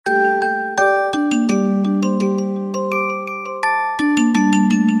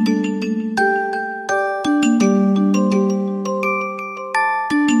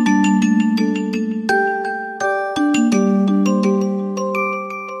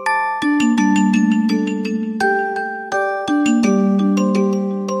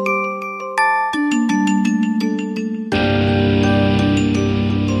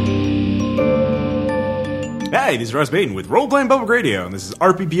Hi, this is Russ Baton with Role Playing Public Radio, and this is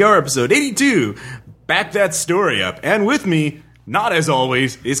RPPR episode 82, Back That Story Up. And with me, not as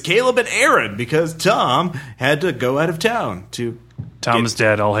always, is Caleb and Aaron, because Tom had to go out of town to... Tom is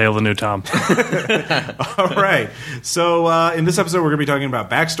dead. I'll hail the new Tom. All right. So in this episode, we're going to be talking about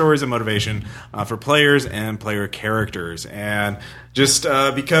backstories and motivation for players and player characters. And just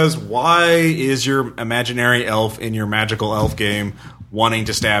because why is your imaginary elf in your magical elf game wanting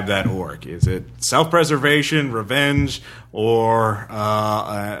to stab that orc? Is it self-preservation, revenge, or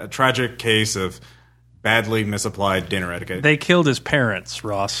a tragic case of badly misapplied dinner etiquette? They killed his parents,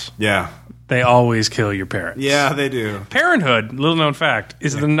 Ross. Yeah. They always kill your parents. Yeah, they do. Parenthood, little known fact,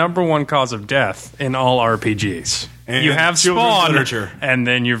 is the number one cause of death in all RPGs. And you have children's spawn, literature. And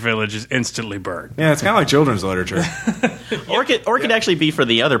then your village is instantly burned. Yeah, it's kind of like children's literature. Or it could actually be for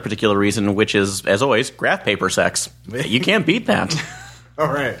the other particular reason, which is, as always, graph paper sex. You can't beat that. All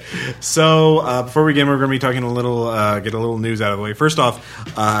right. So before we begin, we're going to be talking a little, get a little news out of the way. First off,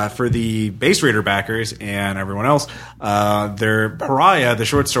 for the Base Raider backers and everyone else, their Pariah, the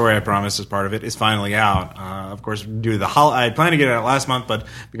short story I promised as part of it, is finally out. Of course, due to the I had planned to get it out last month, but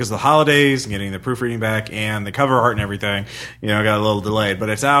because of the holidays, getting the proofreading back and the cover art and everything, got a little delayed. But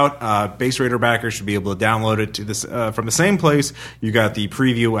it's out. Base Raider backers should be able to download it to this from the same place you got the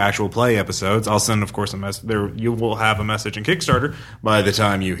preview actual play episodes. I'll send, of course, a message. You will have a message in Kickstarter by the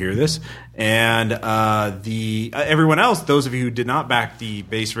time you hear this, and everyone else, those of you who did not back the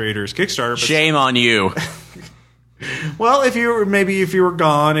Base Raiders Kickstarter, Shame on you. Well, if you were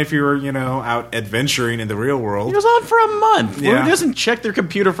gone, if you were out adventuring in the real world, He was on for a month. Yeah. Who doesn't check their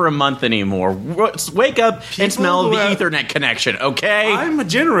computer for a month anymore? Wake up and smell the Ethernet connection, okay? I'm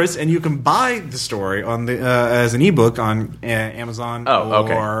generous, and you can buy the story on the as an ebook on Amazon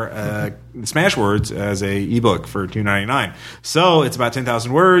or Smashwords as a ebook for $2.99. So it's about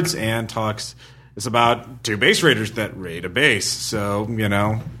 10,000 words and talks. It's about two base raiders that raid a base. So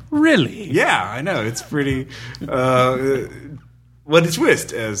Really? yeah, I know it's pretty. What a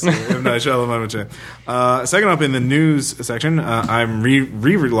twist, as M. Night Shyamalan would say. Second up in the news section, I'm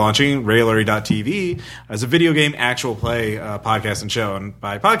relaunching Raillery.tv as a video game actual play podcast and show. And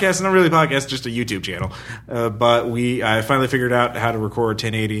by podcast, not really podcast, just a YouTube channel. But I finally figured out how to record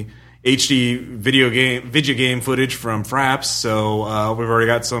 1080 HD video game footage from Fraps. So we've already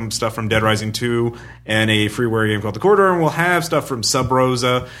got some stuff from Dead Rising 2 and a freeware game called The Corridor, and we'll have stuff from Sub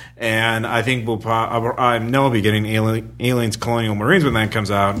Rosa, and I think I know I'll be getting Aliens Colonial Marines when that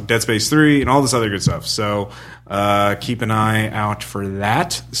comes out, Dead Space 3, and all this other good stuff. So keep an eye out for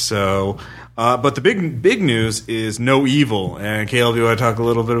that. So but the big news is No Evil. And Caleb, you want to talk a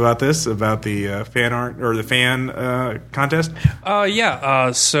little bit about this, about the fan art or the fan contest?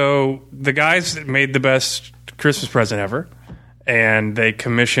 So the guys made the best Christmas present ever, and they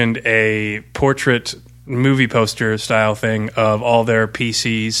commissioned a portrait movie poster style thing of all their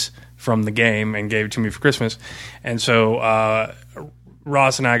PCs from the game and gave it to me for Christmas. And so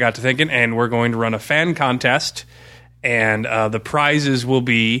Ross and I got to thinking, and we're going to run a fan contest, and the prizes will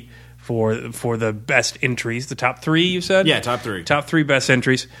be for the best entries, the top three, you said? Yeah, top three. Top three best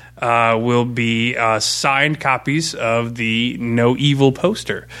entries will be signed copies of the No Evil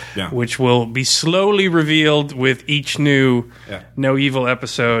poster, which will be slowly revealed with each new No Evil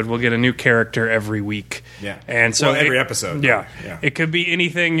episode. We'll get a new character every week. Yeah. And so every episode. Yeah. It could be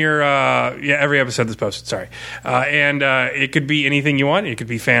anything every episode that's posted, sorry. And it could be anything you want. It could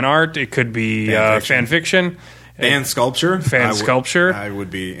be fan art. It could be fan fiction. Fan sculpture. Sculpture. I would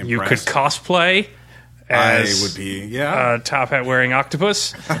be impressed. You could cosplay as I would be, top hat wearing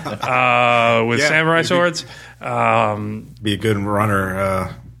octopus with samurai swords. Be a good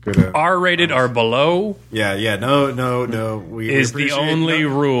runner. R-rated or below. Yeah. No. We is the only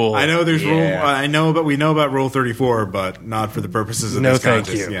rule. I know there's rule. I know, but we know about Rule 34, but not for the purposes of this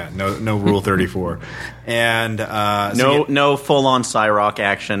contest. Thank you. Yeah, no Rule 34, and no full on Cyrock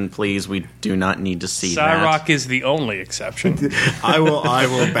action, please. We do not need to see that. Cyrock is the only exception. I will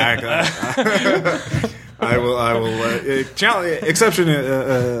back that. I will challenge exception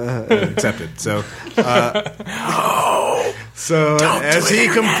accepted. So. So as he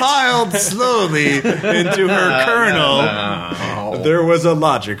compiled slowly into her kernel, there was a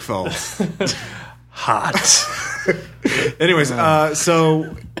logic fault. Hot. Anyways, and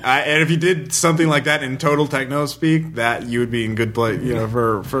if you did something like that in total techno speak, that you would be in good play,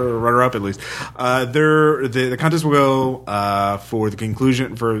 for a runner up at least. The contest will go for the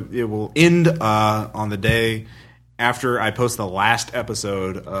conclusion. It will end on the day after I post the last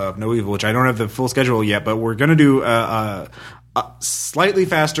episode of No Evil, which I don't have the full schedule yet, but we're going to do slightly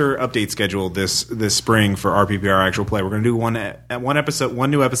faster update schedule this spring for RPPR Actual Play. We're going to do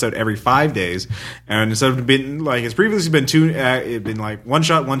one new episode every 5 days, and instead of being like it's previously been it'd been like one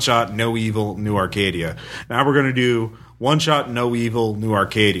shot, No Evil, New Arcadia. Now we're going to do one shot, No Evil, New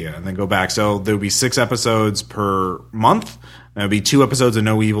Arcadia, and then go back. So there'll be 6 episodes per month. There'll be 2 episodes of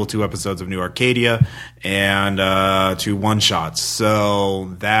No Evil, 2 episodes of New Arcadia, and 2 one shots.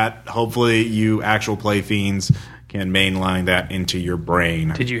 So that hopefully you Actual Play fiends can mainline that into your brain.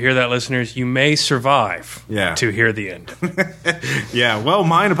 Did you hear that, listeners? You may survive Yeah. to hear the end. Yeah, well,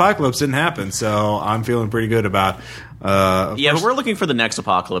 mine apocalypse didn't happen, so I'm feeling pretty good about. But we're looking for the next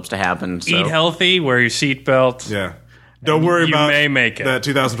apocalypse to happen. So. Eat healthy, wear your seatbelt. Yeah, don't worry you about. may make it. That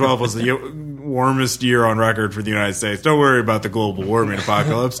 2012 was the warmest year on record for the United States. Don't worry about the global warming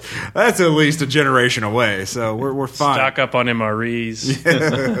apocalypse. That's at least a generation away, so we're fine. Stock up on MREs.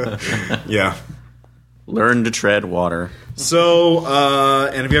 Yeah. Learn to tread water. So,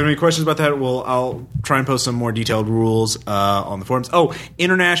 and if you have any questions about that, I'll try and post some more detailed rules on the forums. Oh,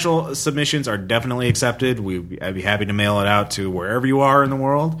 international submissions are definitely accepted. I'd be happy to mail it out to wherever you are in the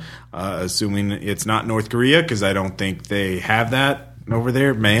world, assuming it's not North Korea, because I don't think they have that over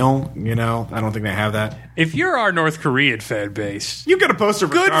there. Mail, I don't think they have that. If you're our North Korean fan base, You got a poster.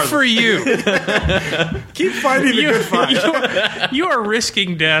 good for you. Keep finding the good fight. You are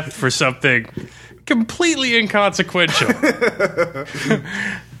risking death for something completely inconsequential.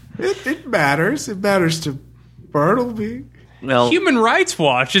 It matters. It matters to Bartleby. Well, Human Rights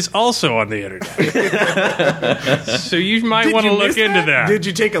Watch is also on the internet. So you might want to look into that. Did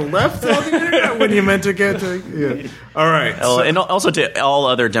you take a left on the internet when you meant to get to? Yeah. All right. and also to all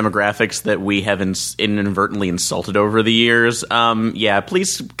other demographics that we have inadvertently insulted over the years,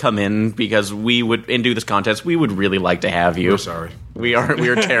 please come in because we would and do this contest. We would really like to have you. We're sorry. We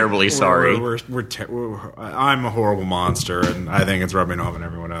are terribly sorry. I'm a horrible monster, and I think it's rubbing off on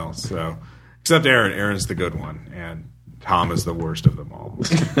everyone else. So, except Aaron. Aaron's the good one, and Tom is the worst of them all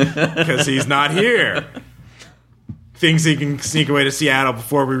because he's not here. Thinks he can sneak away to Seattle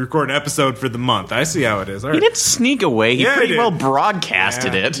before we record an episode for the month. I see how it is. All He right. didn't sneak away. He Yeah, he pretty did. well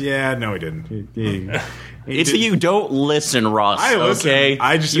broadcasted it. Yeah, no, he didn't. He It's did- you don't listen, Ross. I listen. Okay,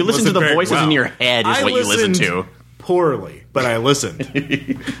 I just you listen to the very voices well. in your head. Is I what you listen listened to. poorly, but I listened.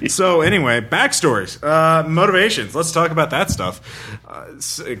 So anyway, backstories, motivations. Let's talk about that stuff.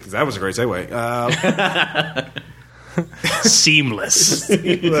 'Cause that was a great segue. Seamless.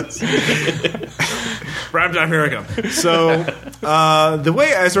 Prime time, here I come. So the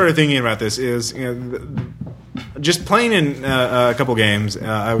way I started thinking about this is, just playing in a couple games.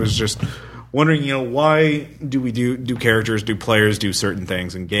 I was just wondering, why do players do certain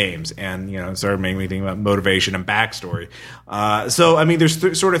things in games? And, it started making me think about motivation and backstory. So, I mean,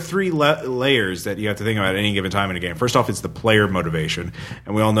 there's sort of 3 layers that you have to think about at any given time in a game. First off, it's the player motivation.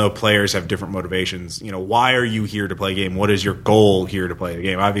 And we all know players have different motivations. Why are you here to play a game? What is your goal here to play the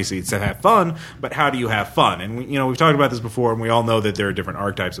game? Obviously, it's to have fun, but how do you have fun? And, we've talked about this before, and we all know that there are different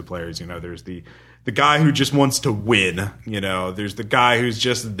archetypes of players. There's the guy who just wants to win. There's the guy who's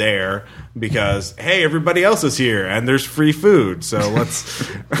just there because, hey, everybody else is here and there's free food, so let's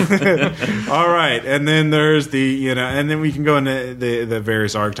all right. And then there's the and then we can go into the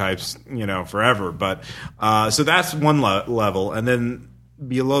various archetypes forever, but so that's one level. And then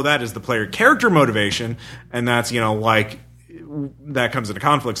below that is the player character motivation, and that's like that comes into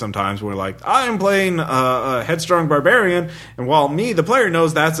conflict sometimes. We're like, I am playing a headstrong barbarian, and while me, the player,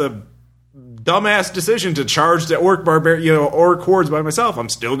 knows that's a dumbass decision to charge the orc orc hordes by myself, I'm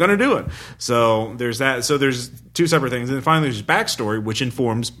still going to do it. So there's that. So there's 2 separate things, and then finally there's backstory, which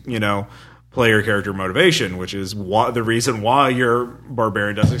informs player character motivation, which is the reason why your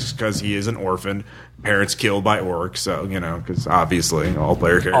barbarian does this, because he is an orphan, parents killed by orcs. So because obviously all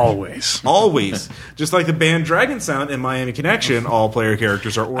player characters always just like the band Dragon Sound and Miami Connection, all player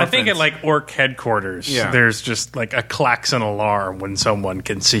characters are orphans. I think at like orc headquarters, there's just like a klaxon alarm when someone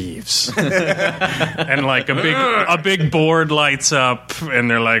conceives, and like a big board lights up, and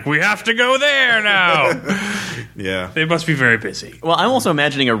they're like, "We have to go there now." Yeah, they must be very busy. Well, I'm also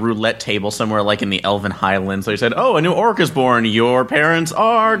imagining a roulette table somewhere like in the Elven Highlands. They said, "Oh, a new orc is born. Your parents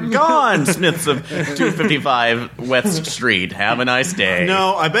are gone." Smiths of 255 West Street. Have a nice day.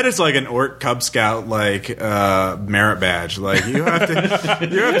 No, I bet it's like an orc Cub Scout merit badge. Like you have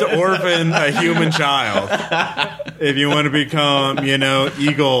to orphan a human child if you want to become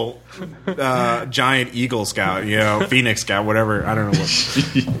eagle. Giant Eagle Scout, Phoenix Scout, whatever. I don't know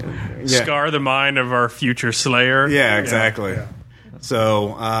what. Scar the mind of our future Slayer. Yeah, exactly.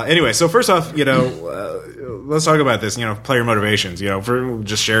 So anyway, so first off, let's talk about this. Player motivations.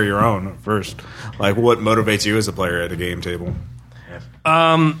 Just share your own first. Like, what motivates you as a player at a game table?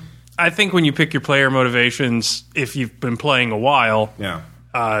 I think when you pick your player motivations, if you've been playing a while,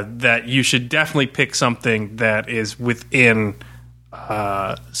 that you should definitely pick something that is within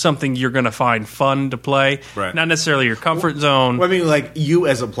something you're going to find fun to play. Right. Not necessarily your comfort zone. Well, I mean, like, you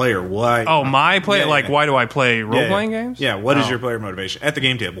as a player, why? Oh, my play? Why do I play role-playing games? Yeah, what is your player motivation? At the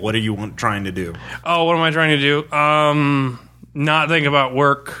game table, what are you trying to do? Oh, what am I trying to do? Not think about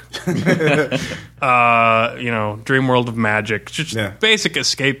work. Dream world of magic. Just basic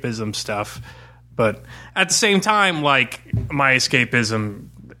escapism stuff. But at the same time, like, my escapism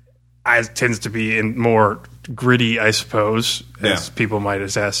tends to be in more gritty, I suppose, as people might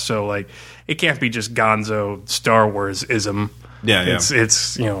assess. So, like, it can't be just gonzo Star Wars-ism.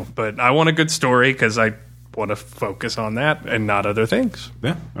 It's but I want a good story because I want to focus on that and not other things.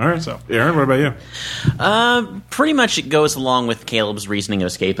 Yeah, all right. So, Aaron, what about you? Pretty much it goes along with Caleb's reasoning of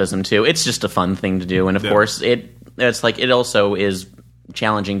escapism, too. It's just a fun thing to do, and of course, it also is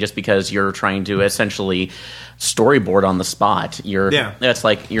challenging just because you're trying to essentially storyboard on the spot. It's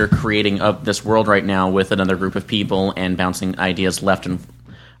like you're creating this world right now with another group of people and bouncing ideas left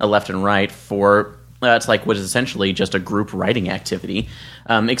and right for it's like what is essentially just a group writing activity.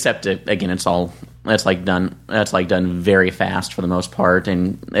 Except again, it's done very fast for the most part,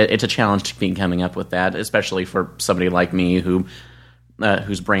 and it's a challenge to be coming up with that, especially for somebody like me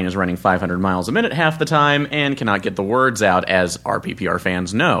whose brain is running 500 miles a minute half the time and cannot get the words out, as RPPR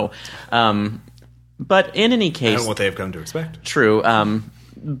fans know. But in any case... And what they've come to expect. True.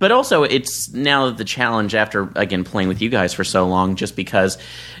 But also, it's now the challenge after, again, playing with you guys for so long, just because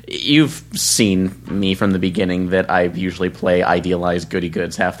you've seen me from the beginning that I usually play idealized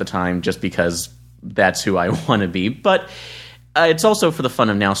goody-goods half the time just because that's who I want to be. But it's also for the fun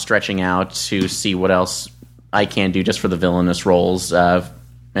of now stretching out to see what else I can do just for the villainous roles,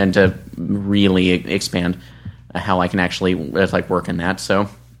 and to really expand how I can actually work in that. So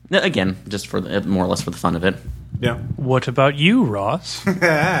again, just for more or less for the fun of it. Yeah. What about you, Ross?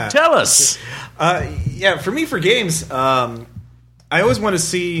 Tell us. For me, for games, I always want to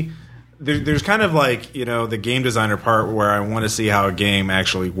see. There's kind of like the game designer part where I want to see how a game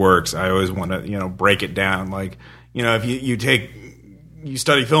actually works. I always want to break it down. Like if you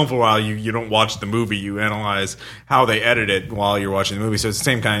study film for a while, you don't watch the movie, you analyze how they edit it while you're watching the movie. So it's the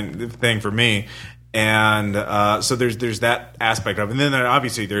same kind of thing for me. And so there's that aspect of it. And then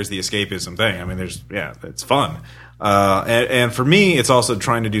obviously there's the escapism thing. I mean, it's fun. And for me, it's also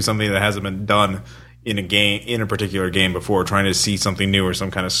trying to do something that hasn't been done in a particular game before, trying to see something new or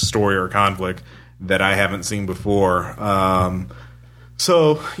some kind of story or conflict that I haven't seen before.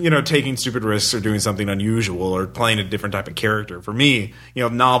 So, taking stupid risks or doing something unusual or playing a different type of character. For me,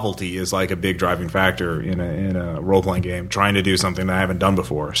 novelty is like a big driving factor in a role-playing game, trying to do something that I haven't done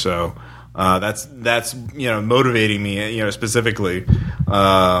before. So that's motivating me, specifically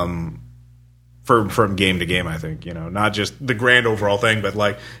from game to game, I think. Not just the grand overall thing, but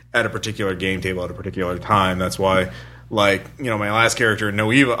like at a particular game table at a particular time. That's why, my last character,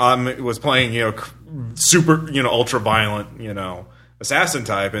 No Evil, was playing, super, ultra-violent, assassin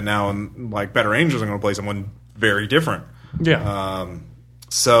type, and now in Better Angels I'm going to play someone very different.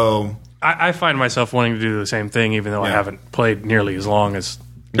 So I find myself wanting to do the same thing, even though I haven't played nearly as long as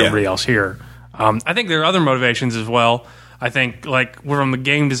everybody else here. I think there are other motivations as well. I think from the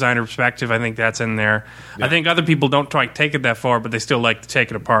game designer perspective, I think that's in there. I think other people don't try to take it that far, but they still like to take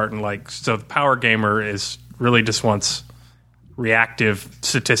it apart, and so the power gamer is really just wants reactive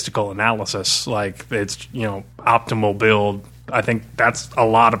statistical analysis, it's optimal build. I think that's a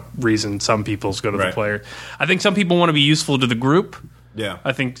lot of reasons some people go to the player. I think some people want to be useful to the group. Yeah.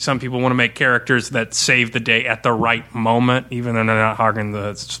 I think some people want to make characters that save the day at the right moment, even though they're not hogging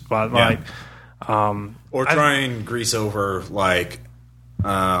the spotlight. Yeah. Or try and grease over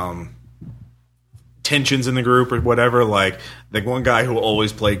tensions in the group or whatever. Like the one guy who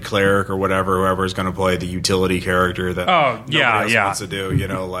always played cleric or whatever, whoever is going to play the utility character that nobody else wants to do. The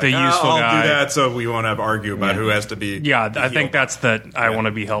useful guy. I'll do that so we won't have to argue about who has to be. Yeah, I think that's I want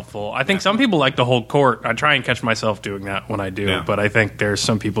to be helpful. I think some people like to hold court. I try and catch myself doing that when I do, but I think there's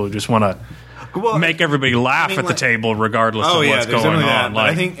some people who just want to make everybody laugh at the table regardless of what's going on.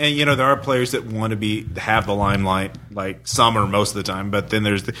 I think there are players that want to have the limelight, some or most of the time, but then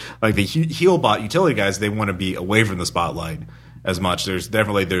there's the heal bot utility guys, they want to be away from the spotlight as much. There's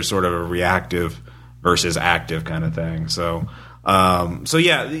sort of a reactive versus active kind of thing. So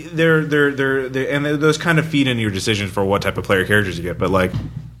they're and those kind of feed into your decisions for what type of player characters you get. But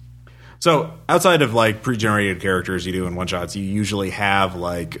So outside of like pre-generated characters you do in one-shots, you usually have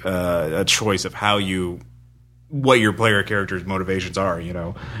like a choice of what your player character's motivations are. You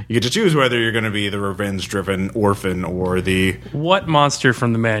know, you get to choose whether you're going to be the revenge-driven orphan or the what monster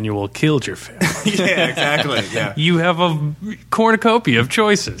from the manual killed your family. yeah, exactly. Yeah, you have a cornucopia of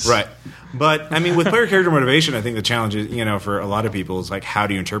choices, right? But I mean, with player character motivation, I think the challenge is, you know, for a lot of people is like, how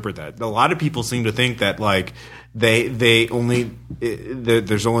do you interpret that? A lot of people seem to think that like there's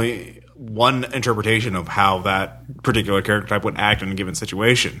only one interpretation of how that particular character type would act in a given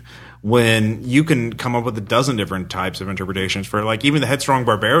situation, when you can come up with a dozen different types of interpretations for, like, even the headstrong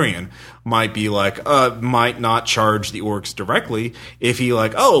barbarian might be like, might not charge the orcs directly if he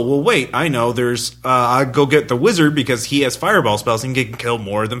like, oh, well, wait, I know there's, I'll go get the wizard because he has fireball spells and can kill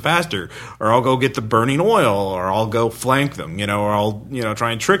more of them faster, or I'll go get the burning oil, or I'll go flank them, you know, or I'll, you know,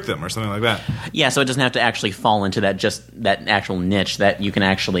 try and trick them or something like that. Yeah, so it doesn't have to actually fall into that actual niche that you can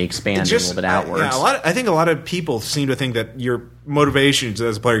actually expand a little bit outwards. I think a lot of people seem to think that your motivations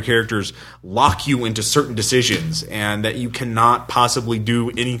as player characters lock you into certain decisions, and that you cannot possibly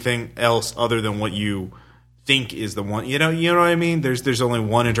do anything else other than what you think is the one. You know what I mean? There's only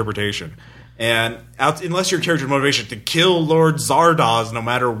one interpretation. And unless your character's motivation to kill Lord Zardoz no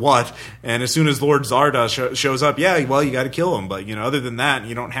matter what, and as soon as Lord Zardoz shows up, yeah, well, you got to kill him. But, you know, other than that,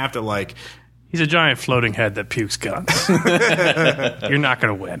 you don't have to, like... He's a giant floating head that pukes guns. You're not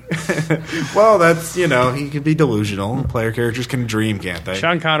going to win. Well, that's, you know, he could be delusional. Player characters can dream, can't they?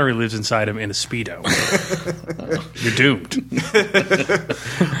 Sean Connery lives inside him in a Speedo. You're doomed.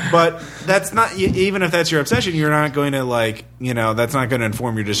 But that's not, even if that's your obsession, you're not going to, like, you know, that's not going to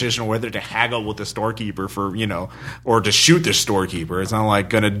inform your decision whether to haggle with the storekeeper for, you know, or to shoot the storekeeper. It's not, like,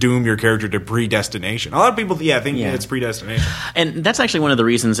 going to doom your character to predestination. A lot of people, think it's predestination. And that's actually one of the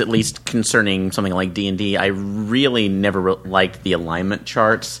reasons, at least concerning something like D&D, I really never liked the alignment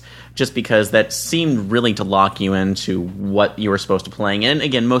charts, just because that seemed really to lock you into what you were supposed to play. And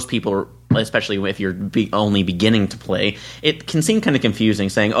again, most people, especially if you're only beginning to play, it can seem kind of confusing,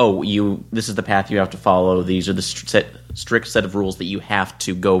 saying, oh, this is the path you have to follow, these are the strict set of rules that you have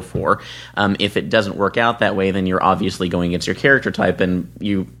to go for. If it doesn't work out that way, then you're obviously going against your character type, and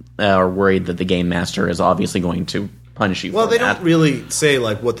you are worried that the game master is obviously going to punish you. Well, they don't really say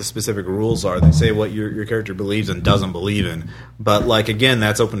like what the specific rules are. They say what your character believes and doesn't believe in. But like, again,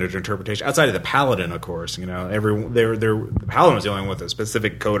 that's open to interpretation. Outside of the paladin, of course, you know, the paladin was dealing with a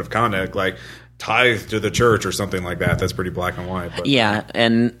specific code of conduct, like tithe to the church or something like that. That's pretty black and white. But. Yeah,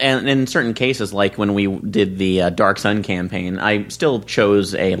 and in certain cases, like when we did the Dark Sun campaign, I still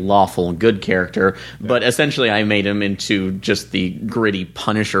chose a lawful good character, but essentially I made him into just the gritty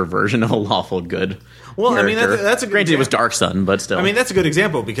Punisher version of a lawful good. Well, I mean, that's a good Granted, it was Dark Sun, but still. I mean, that's a good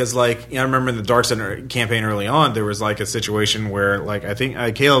example because, like, I remember in the Dark Sun campaign early on, there was, like, a situation where, like, I think,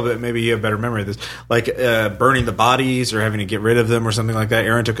 Caleb, maybe you have better memory of this, like, burning the bodies or having to get rid of them or something like that.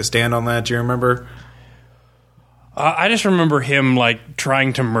 Aaron took a stand on that. Do you remember? I just remember him, like,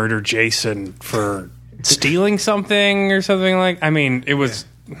 trying to murder Jason for stealing something or something like. I mean, it was.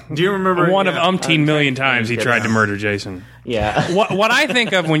 Do you remember one of umpteen million times he tried to murder Jason? Yeah. What I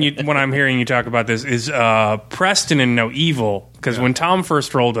think of when I'm hearing you talk about this is Preston in No Evil, because when Tom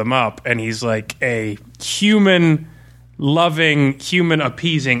first rolled him up and he's like a human loving, human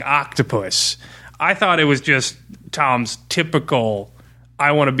appeasing octopus, I thought it was just Tom's typical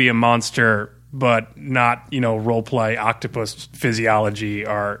I want to be a monster but not, you know, role play octopus physiology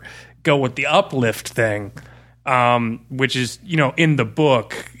or go with the uplift thing. Which is, you know, in the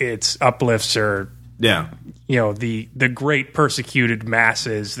book, it's uplifts are, you know, the great persecuted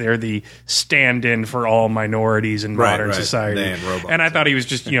masses. They're the stand-in for all minorities in modern society. And I thought he was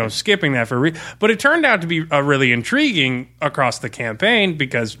just, you know, skipping that for but it turned out to be really intriguing across the campaign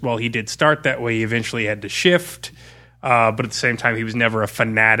because, well, he did start that way. He eventually had to shift. But at the same time, he was never a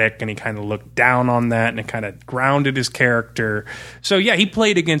fanatic, and he kind of looked down on that, and it kind of grounded his character. So, yeah, he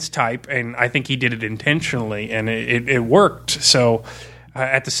played against type, and I think he did it intentionally, and it worked. So,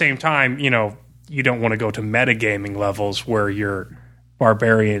 at the same time, you know, you don't want to go to metagaming levels where your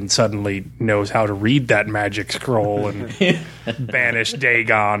barbarian suddenly knows how to read that magic scroll and banish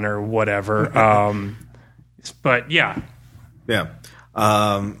Dagon or whatever. But, yeah. Yeah.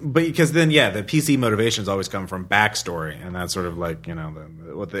 But because then, the PC motivations always come from backstory, and that's sort of like, you know,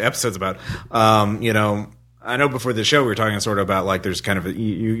 what the episode's about. You know, I know before the show we were talking sort of about like there's kind of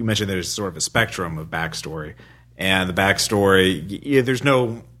you mentioned there's sort of a spectrum of backstory, and the backstory there's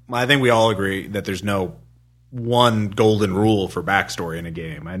no. I think we all agree that there's no one golden rule for backstory in a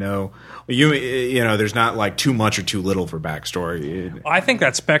game. I know there's not like too much or too little for backstory. I think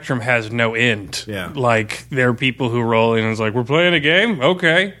that spectrum has no end. Yeah. Like, there are people who roll in and it's like, we're playing a game?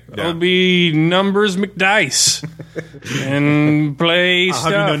 Okay. It'll be Numbers McDice. And play I'll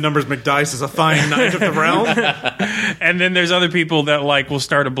stuff. have you know Numbers McDice is a fine knight of the realm. And then there's other people that, like, will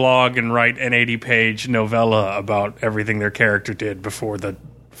start a blog and write an 80-page novella about everything their character did before the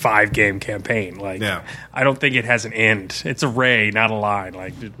 5-game campaign. Like, I don't think it has an end. It's a ray, not a line.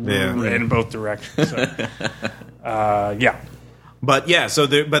 Like, in both directions. So, yeah. But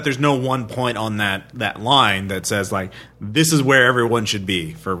there's no one point on that line that says like this is where everyone should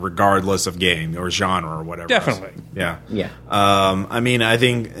be for regardless of game or genre or whatever. Definitely. else. Yeah. I mean, I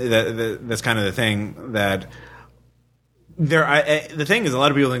think that's kind of the thing that. The thing is, a lot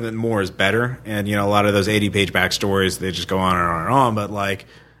of people think that more is better, and a lot of those 80-page backstories they just go on and on and on. But like,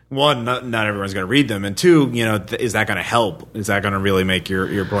 one, not everyone's going to read them, and two, is that going to help? Is that going to really make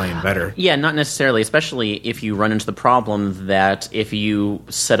your playing better? Yeah, not necessarily. Especially if you run into the problem that if you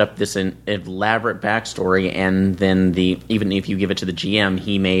set up this elaborate backstory, and then even if you give it to the GM,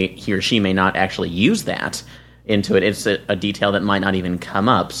 he or she may not actually use that into it. It's a detail that might not even come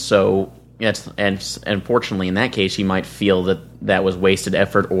up. So. Yes, and unfortunately, in that case, you might feel that was wasted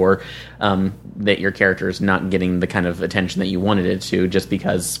effort, or that your character is not getting the kind of attention that you wanted it to, just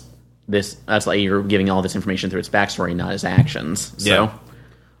because that's like you're giving all this information through its backstory, not its actions. So, yeah.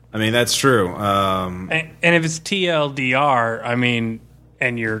 I mean, that's true. And if it's TLDR, I mean,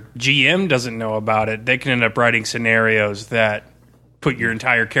 and your GM doesn't know about it, they can end up writing scenarios that put your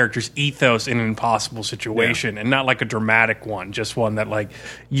entire character's ethos in an impossible situation, and not like a dramatic one, just one that like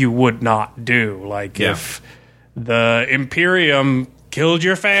you would not do. Like if the Imperium killed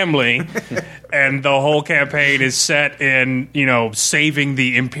your family and the whole campaign is set in, saving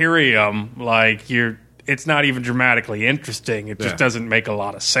the Imperium, like it's not even dramatically interesting. It just doesn't make a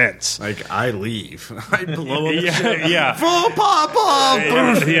lot of sense. Like, I leave. I blow up the ship. Yeah. Full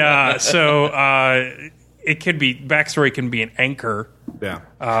pop-up! Yeah, so it could be backstory can be an anchor. Yeah,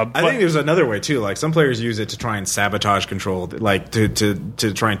 I think there's another way too. Like some players use it to try and sabotage control, like to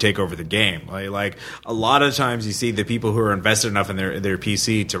try and take over the game. Like a lot of times you see the people who are invested enough in their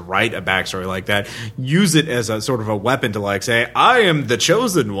PC to write a backstory like that use it as a sort of a weapon to like say, I am the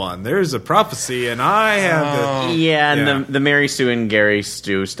chosen one. There's a prophecy, and I have the Mary Sue and Gary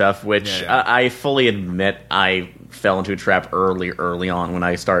Stu stuff, which I fully admit I fell into a trap early on when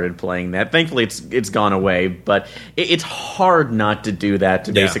I started playing that. Thankfully, it's gone away, but it's hard not to do that,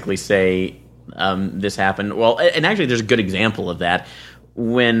 to basically say this happened. Well, and actually, there's a good example of that.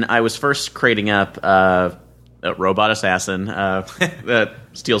 When I was first creating up a Robot Assassin,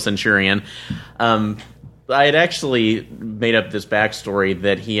 Steel Centurion, I had actually made up this backstory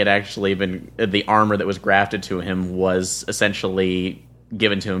that he had actually been... The armor that was grafted to him was essentially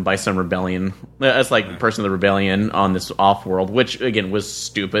given to him by some rebellion. That's like person of the rebellion on this off-world, which, again, was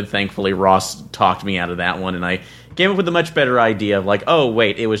stupid. Thankfully, Ross talked me out of that one, and I came up with a much better idea of like, oh,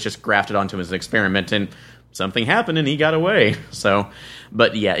 wait, it was just grafted onto him as an experiment, and something happened, and he got away. So,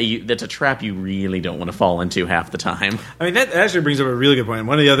 but yeah, that's a trap you really don't want to fall into half the time. I mean, that actually brings up a really good point.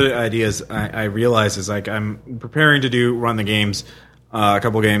 One of the other ideas I realized is like I'm preparing to run the games, a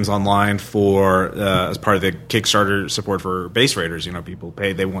couple games online for as part of the Kickstarter support for Base Raiders. People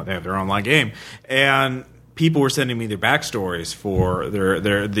pay; they have their online game, and people were sending me their backstories for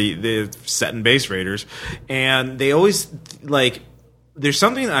the set in Base Raiders, and they always like. There's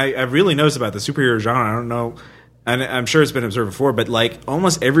something I really noticed about the superhero genre. I don't know, and I'm sure it's been observed before, but like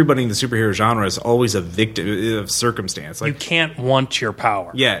almost everybody in the superhero genre is always a victim of circumstance. Like you can't want your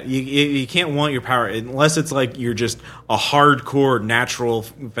power. Yeah, you can't want your power unless it's like you're just a hardcore natural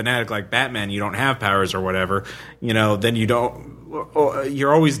fanatic like Batman. You don't have powers or whatever. Then you don't.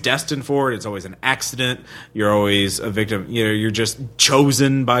 You're always destined for it. It's always an accident. You're always a victim. You're just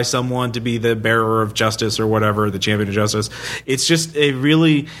chosen by someone to be the bearer of justice or whatever, the champion of justice. It's just a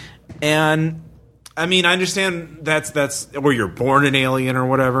really, and I mean, I understand that's or you're born an alien or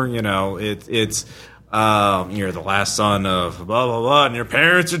whatever. It's you're the last son of blah blah blah, and your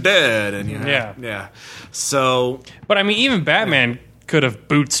parents are dead, and yeah. So, but I mean, even Batman could have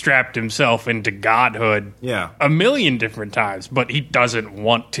bootstrapped himself into godhood a million different times, but he doesn't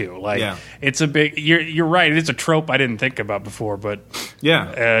want to. It's a big... You're right. It's a trope I didn't think about before, but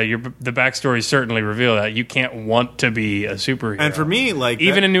the backstories certainly reveal that you can't want to be a superhero. And for me, like...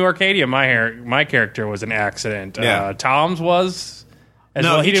 Even in New Arcadia, my character was an accident. Yeah. Tom's was... As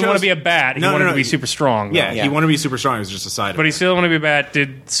well. He didn't want to be a bat. He wanted to be super strong. Yeah, he wanted to be super strong. It was just a side. But he still wanted to be a bat.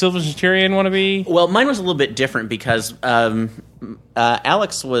 Did Silver Centurion want to be? Well, mine was a little bit different because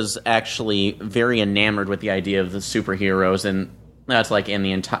Alex was actually very enamored with the idea of the superheroes, and that's like in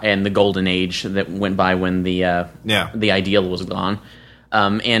the golden age that went by when the ideal was gone.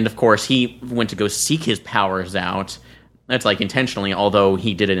 And of course, he went to go seek his powers out. That's like intentionally, although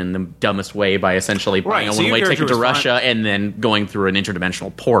he did it in the dumbest way by essentially buying a one-way ticket to Russia and then going through an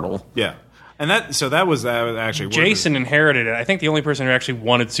interdimensional portal. Yeah. And that was actually... Jason inherited it. I think the only person who actually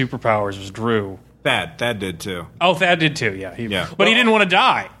wanted superpowers was Drew. Thad did too. Oh, Thad did too, yeah. But he didn't want to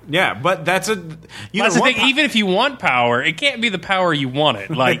die. Yeah, but that's the thing. Even if you want power, it can't be the power you want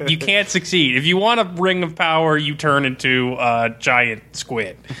it. Like, you can't succeed. If you want a ring of power, you turn into a giant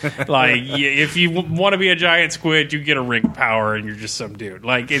squid. Like, if you want to be a giant squid, you get a ring of power and you're just some dude.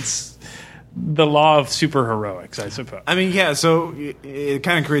 Like, it's the law of superheroics, I suppose. I mean, yeah, so it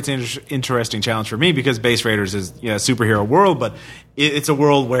kind of creates an interesting challenge for me because Base Raiders is a superhero world, but it's a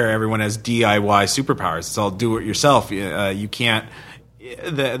world where everyone has DIY superpowers. It's all do-it-yourself. You can't...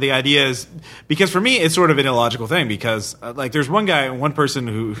 The idea is, because for me it's sort of an illogical thing, because like there's one person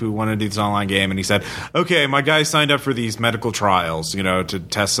who wanted to do this online game, and he said, okay, my guy signed up for these medical trials, to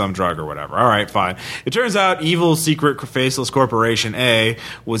test some drug or whatever. All right, fine. It turns out evil secret faceless corporation A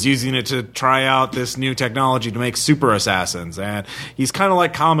was using it to try out this new technology to make super assassins, and he's kind of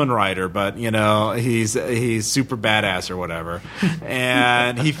like Kamen Rider, but he's super badass or whatever.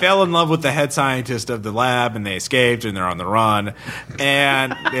 And he fell in love with the head scientist of the lab, and they escaped, and they're on the run.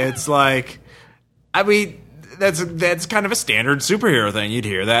 And it's like, I mean, that's kind of a standard superhero thing. You'd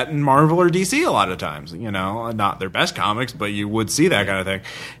hear that in Marvel or DC a lot of times. Not their best comics, but you would see that kind of thing.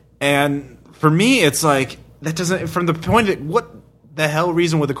 And for me, it's like, that doesn't, from the point that, what the hell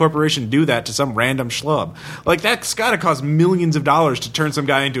reason would the corporation do that to some random schlub? Like, that's got to cost millions of dollars to turn some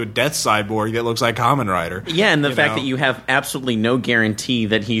guy into a death cyborg that looks like Kamen Rider. Yeah, and the fact that you have absolutely no guarantee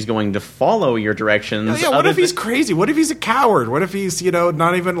that he's going to follow your directions. Yeah, what if he's crazy? What if he's a coward? What if he's,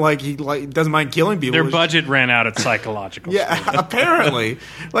 not even he doesn't mind killing people? Their budget ran out at psychological. Yeah, apparently.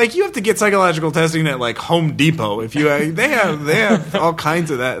 You have to get psychological testing at Home Depot. If you they have all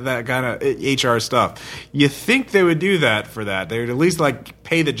kinds of that kind of HR stuff. You think they would do that for that? They would at least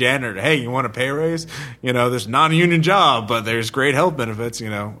pay the janitor. Hey, you want a pay raise? There's not a union job, but there's great health benefits.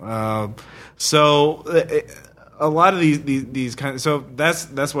 So a lot of these kind of, so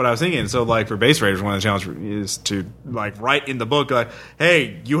that's what I was thinking. So for Base Raiders, one of the challenges is to write in the book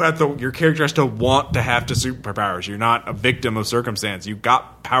hey, your character has to want to have superpowers. You're not a victim of circumstance. You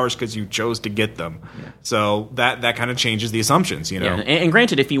got powers because you chose to get them. Yeah. So that kind of changes the assumptions. Yeah. And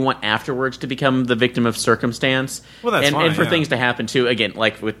granted, if you want afterwards to become the victim of circumstance, well, that's fine, and for things to happen too, again,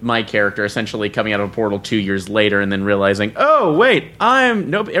 like with my character essentially coming out of a portal 2 years later and then realizing, oh wait,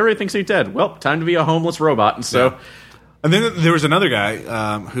 everybody thinks he's dead. Well, time to be a homeless robot, and so. Yeah. And then there was another guy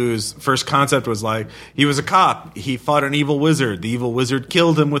whose first concept was he was a cop. He fought an evil wizard. The evil wizard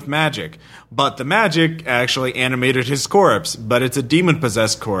killed him with magic. But the magic actually animated his corpse. But it's a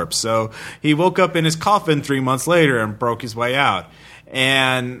demon-possessed corpse. So he woke up in his coffin 3 months later and broke his way out.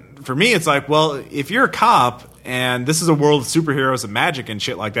 And for me, it's well, if you're a cop and this is a world of superheroes and magic and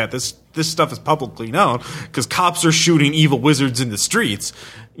shit like that, this stuff is publicly known because cops are shooting evil wizards in the streets.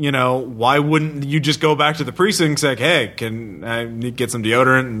 Why wouldn't you just go back to the precinct and say, hey, can I get some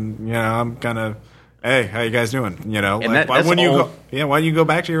deodorant? And, I'm kind of, hey, how you guys doing? Why don't you go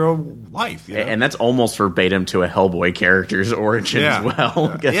back to your own life? And that's almost verbatim to a Hellboy character's origin as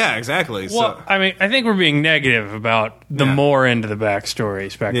well. Yeah, exactly. Well, so, I think we're being negative about the more end of the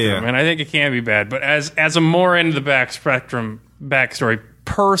backstory spectrum, and I think it can be bad. But as a more end of the backstory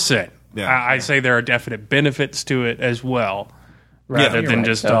person, I say there are definite benefits to it as well. Rather than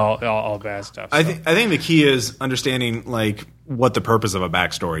just all bad stuff. So. I think the key is understanding what the purpose of a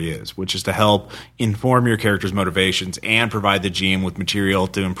backstory is, which is to help inform your character's motivations and provide the GM with material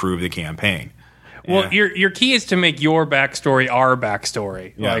to improve the campaign. Well, your key is to make your backstory our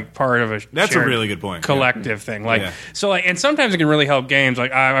backstory, part of a that's a really good point collective thing. So and sometimes it can really help games.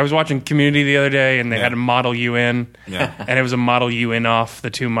 I was watching Community the other day, and they had a Model UN, and it was a Model UN off. The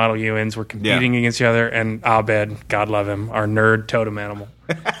two Model UNs were competing against each other, and Abed, God love him, our nerd totem animal.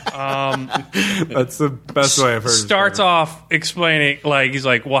 That's the best way I've heard. Starts off explaining he's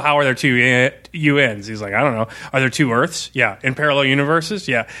well, how are there two UNs? He's I don't know. Are there two Earths? Yeah. In parallel universes?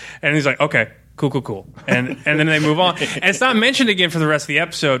 Yeah. And he's okay. Cool. And then they move on. And it's not mentioned again for the rest of the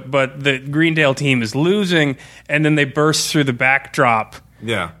episode, but the Greendale team is losing, and then they burst through the backdrop.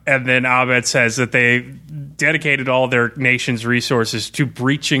 Yeah. And then Abed says that they dedicated all their nation's resources to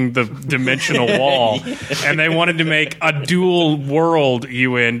breaching the dimensional wall, and they wanted to make a dual world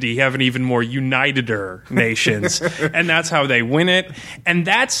UN to have an even more uniteder nations, and that's how they win it. And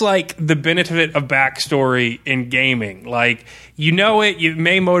that's like the benefit of backstory in gaming. Like, you know it, you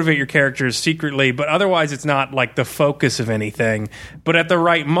may motivate your characters secretly, but otherwise it's not like the focus of anything. But at the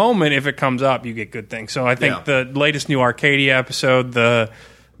right moment, if it comes up, you get good things. So I think the latest new Arcadia episode, the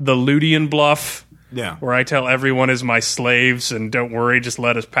Ludian bluff, where I tell everyone is my slaves and don't worry, just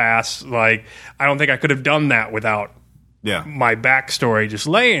let us pass. Like, I don't think I could have done that without my backstory just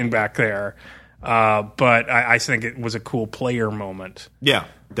laying back there. But I think it was a cool player moment. Yeah,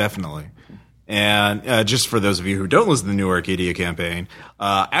 definitely. And just for those of you who don't listen to the new Arcadia campaign,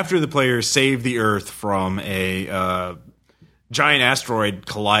 after the players save the Earth from a giant asteroid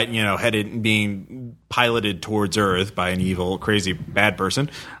headed being piloted towards Earth by an evil, crazy, bad person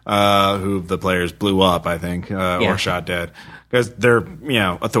who the players blew up, I think, or shot dead. Because they're,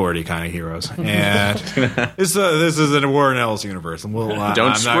 authority kind of heroes. And this is a Warren Ellis universe. And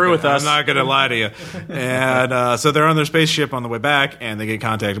Don't screw with us. I'm not going to lie to you. And so they're on their spaceship on the way back, and they get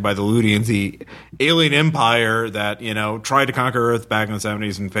contacted by the Ludians, the alien empire that, tried to conquer Earth back in the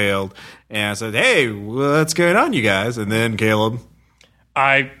 70s and failed. And said, hey, what's going on, you guys? And then Caleb.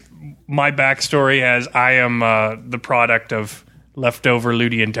 My backstory as I am the product of leftover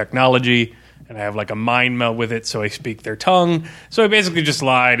Ludian technology. And I have like a mind meld with it, so I speak their tongue. So I basically just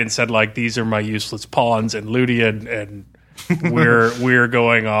lied and said, like, these are my useless pawns and Ludian, and we're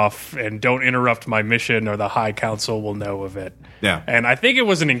going off, and don't interrupt my mission or the High Council will know of it. Yeah. And I think it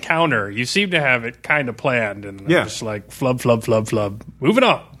was an encounter. You seem to have it kind of planned, and I'm just like, flub, flub, flub, flub. Moving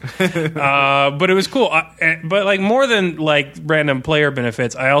on. But it was cool. But like, more than like random player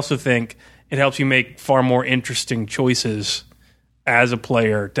benefits, I also think it helps you make far more interesting choices as a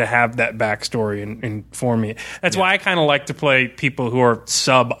player to have that backstory and inform you. That's why I kind of like to play people who are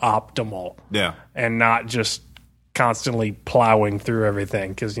suboptimal. Yeah. And not just constantly plowing through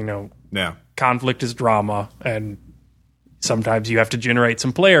everything, because, conflict is drama, and sometimes you have to generate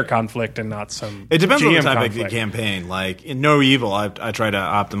some player conflict and not some It depends GM on the type conflict. of campaign. Like, in No Evil, I try to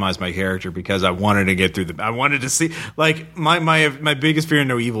optimize my character because I wanted to get through I wanted to see, like, my biggest fear in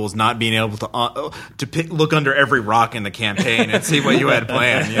No Evil is not being able to look under every rock in the campaign and see what you had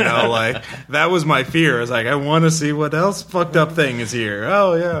planned, like, that was my fear. I was like, I want to see what else fucked up thing is here.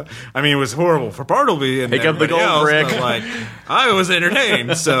 Oh, yeah. I mean, it was horrible for Bartleby and pick up the gold else, brick. but, like, I was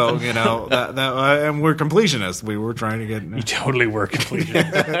entertained. So, and we're completionists. We were trying to get... You totally were completed.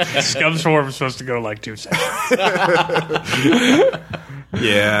 Scum's form was supposed to go like 2 seconds.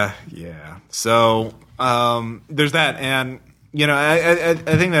 Yeah. So there's that, and I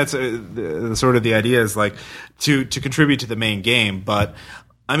think that's sort of the idea is like to contribute to the main game. But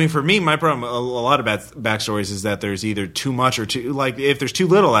I mean, for me, my problem a lot of backstories is that there's either too much or too, like, if there's too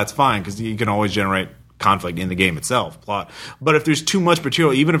little, that's fine because you can always generate conflict in the game itself, plot. But if there's too much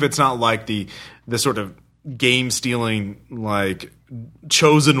material, even if it's not like the sort of game stealing, like,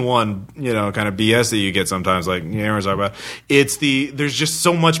 chosen one, kind of BS that you get sometimes, like Aaron's talking about. There's just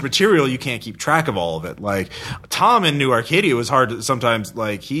so much material you can't keep track of all of it. Like, Tom in New Arcadia was hard to sometimes,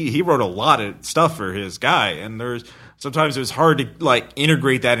 like, he wrote a lot of stuff for his guy, and sometimes it was hard to, like,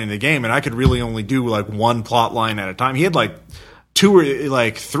 integrate that into the game, and I could really only do, like, one plot line at a time. He had, like, 2 or,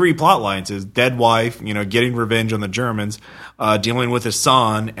 like, 3 plot lines: his dead wife, getting revenge on the Germans, dealing with his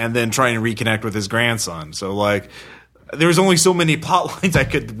son, and then trying to reconnect with his grandson. So, like, there was only so many plot lines I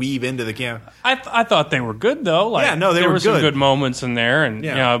could weave into the camp. I thought they were good, though. Like, they were there were some good. Good moments in there,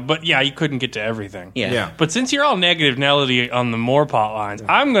 and but you couldn't get to everything. Yeah. But since you're all negative Nelly on the more plot lines,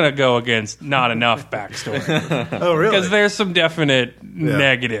 I'm going to go against not enough backstory. Oh, really? Because there's some definite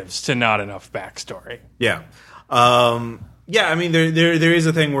negatives to not enough backstory. Yeah. Yeah, I mean, there is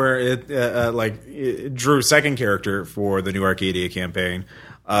a thing where Drew's second character for the new Arcadia campaign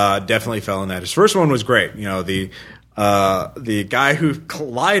definitely fell in that. His first one was great. The guy who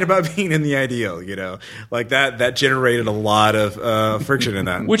lied about being in the ideal, like that generated a lot of friction in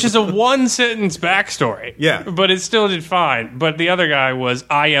that. Which is a 1-sentence backstory. Yeah. But it still did fine. But the other guy was,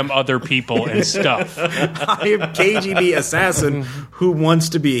 I am other people and stuff. I am KGB assassin who wants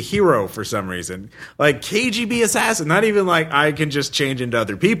to be a hero for some reason. Like, KGB assassin, not even like I can just change into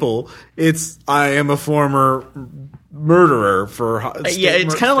other people. It's I am a former murderer for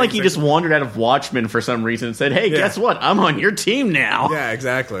it's kind of like he just wandered out of Watchmen for some reason and said, hey, guess what, I'm on your team now. Yeah,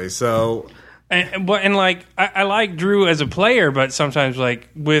 exactly. So and like, I like Drew as a player, but sometimes, like,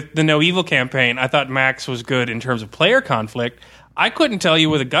 with the No Evil campaign, I thought Max was good in terms of player conflict. I couldn't tell you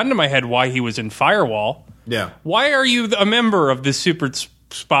with a gun to my head why he was in Firewall. Yeah. Why are you a member of this super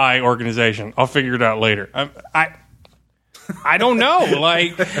spy organization. I'll figure it out later. I don't know.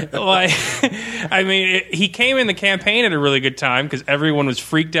 I mean, he came in the campaign at a really good time because everyone was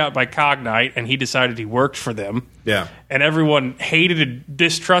freaked out by Cognite, and he decided he worked for them. Yeah. And everyone hated and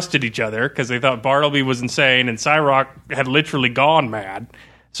distrusted each other because they thought Bartleby was insane and Cyrock had literally gone mad.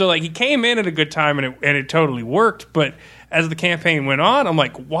 So, like, he came in at a good time, and it totally worked. But as the campaign went on, I'm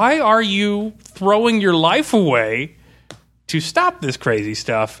like, why are you throwing your life away to stop this crazy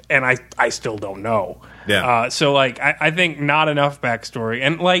stuff? And I still don't know. Yeah. So, like, I think not enough backstory.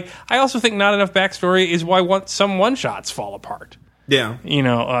 And, like, I also think not enough backstory is why some one-shots fall apart. Yeah.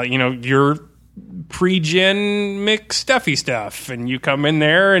 You're pre-gen McStuffy stuff, and you come in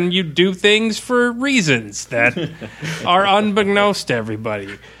there and you do things for reasons that are unbeknownst to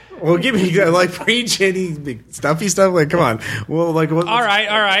everybody. Well, give me like pre-Jenny stuffy stuff. Like, come on. Well, like, what? All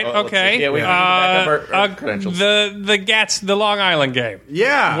right, okay. Yeah, we need to back up our credentials. The Long Island game.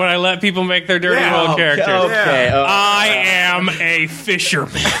 Yeah. When I let people make their dirty world characters. Okay. I am a fisherman.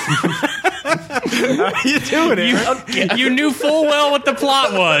 How you doing it? You knew full well what the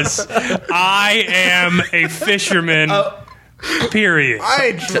plot was. I am a fisherman. Period.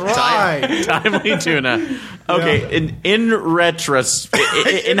 I tried. Timely tuna. Okay, Yeah. in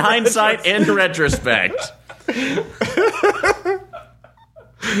retrospect, in hindsight, in retrospect,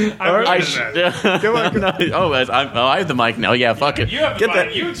 I have the mic now. Yeah, fuck it. You have the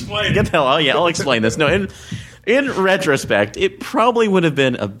mic. You explain it. Oh yeah, I'll explain this. No, in retrospect, it probably would have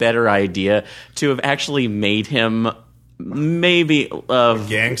been a better idea to have actually made him maybe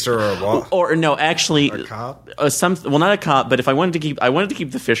Gangster or what? or no, actually, A cop? Not a cop, but if I wanted to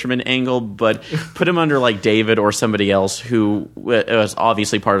keep the fisherman angle, but put him under like David or somebody else who was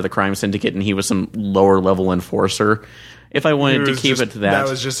obviously part of the crime syndicate, and he was some lower level enforcer. If I wanted to keep it to that, that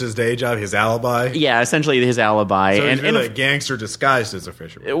was just his day job, his alibi. yeah, essentially his alibi, So he's and really a gangster disguised as a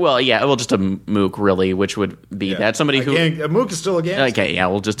fisherman. just a mook really, which would be that somebody a mook is still a gangster. Okay, yeah,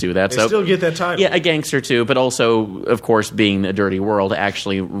 we'll just do that. They So still get that title. yeah, a gangster too, but also, of course, being a dirty world,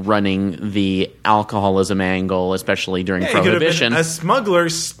 actually running the alcoholism angle, especially during He could have Prohibition. been a smuggler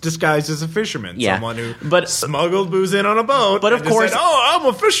disguised as a fisherman. Yeah. Someone who But- smuggled booze in on a boat. But of and just course- said, I'm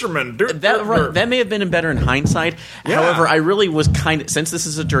a fisherman. That may have been better in hindsight. Yeah. However, I really was since this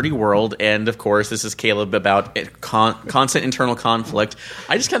is a dirty world, and of course this is Caleb about constant internal conflict,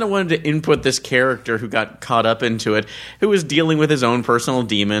 I just kind of wanted to input this character who got caught up into it, who was dealing with his own personal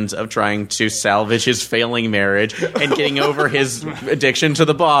demons of trying to salvage his failing marriage and getting over his addiction to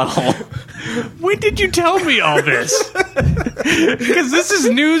the bottle. When did you tell me all this? Because this is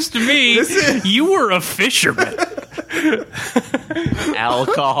news to me. You were a fisherman.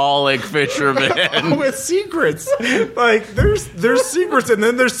 Alcoholic fisherman. with secrets. Like there's secrets, and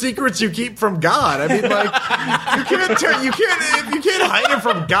then there's secrets you keep from God. I mean, like if you can't hide it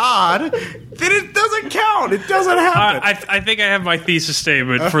from God, then it doesn't count. It doesn't happen. I think I have my thesis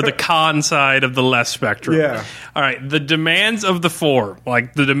statement for the con side of the less spectrum. Yeah. All right. The demands of the four,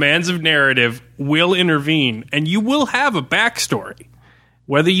 like the demands of narrative, will intervene, and you will have a backstory.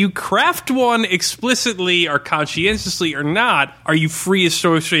 Whether you craft one explicitly or conscientiously or not, are you free to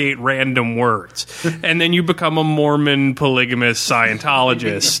associate random words? And then you become a Mormon polygamous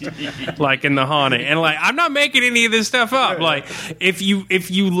Scientologist, like in the Haunting. And like, I'm not making any of this stuff up. Like, if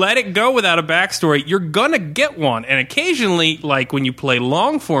you let it go without a backstory, you're gonna get one. And occasionally, like when you play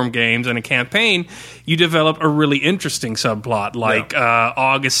long form games in a campaign, you develop a really interesting subplot, like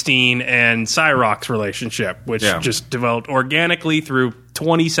Augustine and Cyrock's relationship, which just developed organically through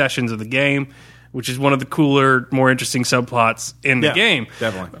 20 sessions of the game, which is one of the cooler, more interesting subplots in the game.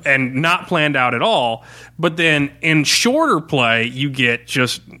 Definitely. And not planned out at all. But then in shorter play, you get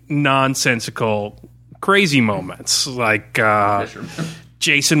just nonsensical, crazy moments. Like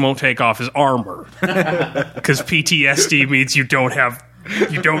Jason won't take off his armor because PTSD means you don't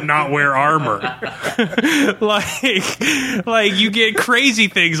not wear armor. like you get crazy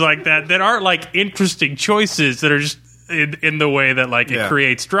things like that aren't like interesting choices that are just in the way that like it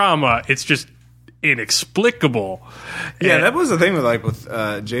creates drama. It's just inexplicable. Yeah, And- that was the thing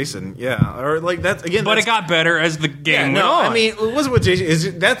with Jason. Yeah, or like that's again. but that's, it got better as the game went on. I mean, it wasn't with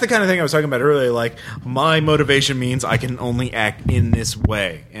Jason. That's the kind of thing I was talking about earlier. Like, my motivation means I can only act in this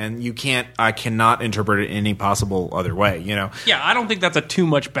way, and I cannot interpret it any possible other way. You know? yeah, I don't think that's a too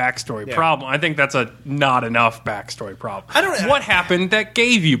much backstory problem. I think that's a not enough backstory problem. What happened that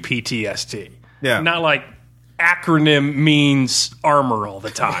gave you PTSD? Yeah. Not like acronym means armor all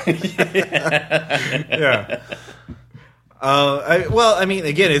the time. Yeah. I mean,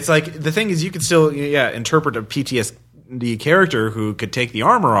 again, it's like the thing is you can still interpret a PTSD the character who could take the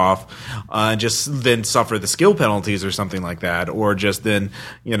armor off and just then suffer the skill penalties or something like that, or just then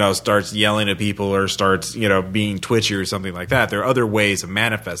starts yelling at people or starts being twitchy or something like that. There are other ways of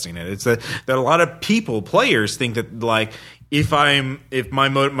manifesting it. It's that a lot of players think that like if my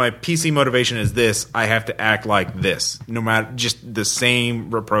PC motivation is this, I have to act like this, no matter just the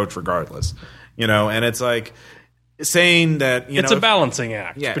same approach regardless. And it's like saying that it's a balancing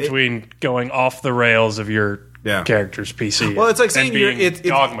act between going off the rails of your character's PC. Well, it's like saying it's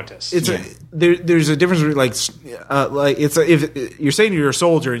dogmatist. There's a difference between if you're saying you're a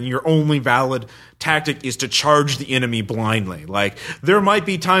soldier and your only valid tactic is to charge the enemy blindly. Like there might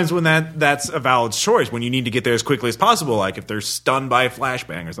be times when that's a valid choice, when you need to get there as quickly as possible, like if they're stunned by a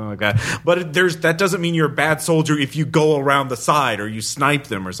flashbang or something like that. But that doesn't mean you're a bad soldier if you go around the side or you snipe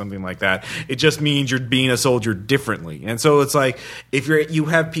them or something like that. It just means you're being a soldier differently. And so it's like if you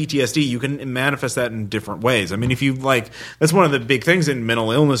have PTSD, you can manifest that in different ways. I mean, if you that's one of the big things in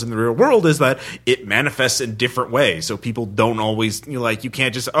mental illness in the real world is that it manifests in different ways. So people don't always you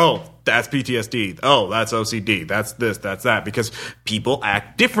can't just that's PTSD. Oh, that's OCD. That's this, that's that, because people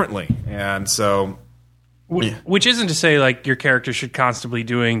act differently. And so which isn't to say like your character should constantly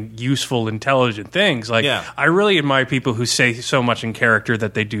doing useful, intelligent things. Like I really admire people who say so much in character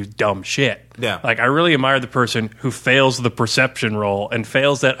that they do dumb shit. Yeah. Like I really admire the person who fails the perception roll and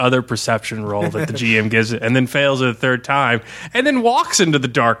fails that other perception roll that the GM gives it, and then fails it a third time, and then walks into the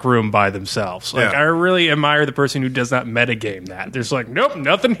dark room by themselves. Like I really admire the person who does not metagame that. There's like, nope,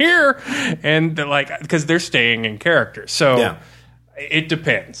 nothing here, and because they're staying in character. So it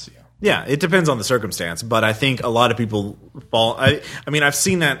depends. Yeah, it depends on the circumstance, but I think a lot of people fall. I mean, I've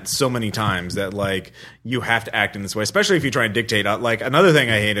seen that so many times that you have to act in this way, especially if you try and dictate. Another thing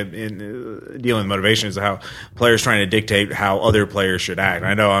I hate in dealing with motivation is how players trying to dictate how other players should act.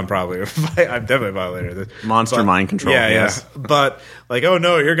 I know I'm definitely a violator of this. Monster mind control. Yeah, yes. But oh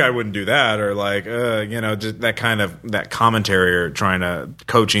no, your guy wouldn't do that, or just that kind of that commentary or trying to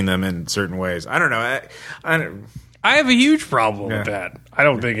coaching them in certain ways. I don't know. I have a huge problem with that. I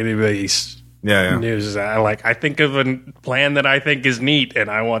don't think anybody's news that. I think of a plan that I think is neat, and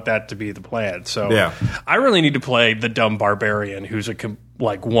I want that to be the plan. So I really need to play the dumb barbarian who's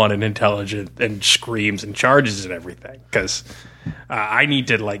one and intelligent and screams and charges at everything, because I need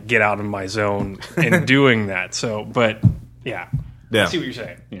to get out of my zone in doing that. So, but I see what you're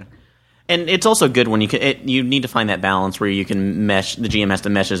saying. Yeah. And it's also good when you need to find that balance where you can mesh. The GM has to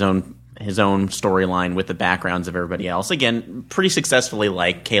mesh his own storyline with the backgrounds of everybody else. Again, pretty successfully,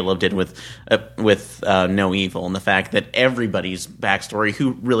 like Caleb did with No Evil, and the fact that everybody's backstory,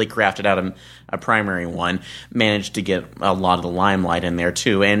 who really crafted out a primary one, managed to get a lot of the limelight in there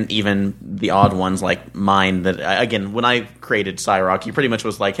too, and even the odd ones like mine. That again, when I created Cyrock, he pretty much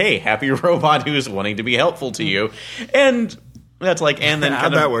was like, "Hey, happy robot who's wanting to be helpful to you," and that's and then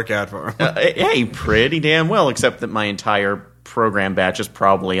how'd that work out for him? Hey, pretty damn well, except that my entire program batch is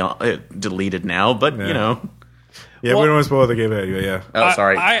probably deleted now, but Yeah, we don't want to spoil the game anyway, yeah. Oh,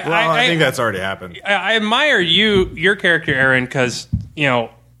 sorry. I think that's already happened. I admire your character, Aaron, because,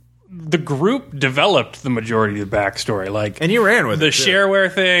 the group developed the majority of the backstory. And you ran with the it, too.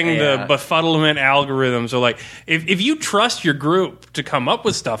 shareware thing, the befuddlement algorithm. So, if you trust your group to come up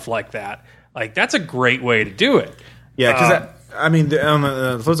with stuff like that, that's a great way to do it. Yeah, because, on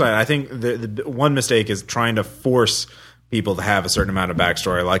the flip side, I think the one mistake is trying to force people to have a certain amount of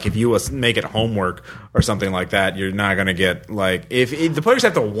backstory. Like if you make it homework or something like that, you're not going to get if the players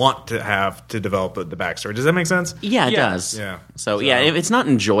have to want to develop the backstory. Does that make sense? Yeah, it does. Yeah. So if it's not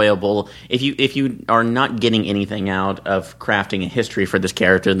enjoyable, if you are not getting anything out of crafting a history for this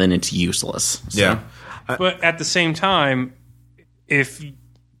character, then it's useless. So. Yeah. But at the same time, if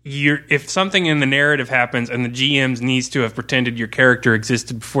something in the narrative happens and the GMs needs to have pretended your character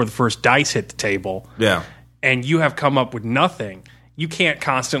existed before the first dice hit the table. Yeah. And you have come up with nothing, you can't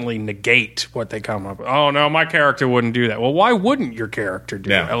constantly negate what they come up with. Oh, no, my character wouldn't do that. Well, why wouldn't your character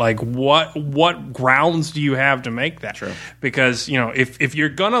do that? What grounds do you have to make that? True. Because, if you're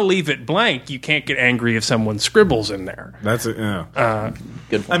going to leave it blank, you can't get angry if someone scribbles in there. That's it, yeah.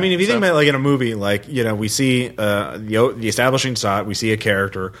 Good point. I mean, if you think about in a movie, we see the establishing shot, we see a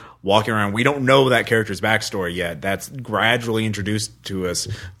character walking around. We don't know that character's backstory yet. That's gradually introduced to us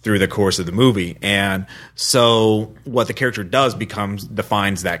through the course of the movie. And so what the character does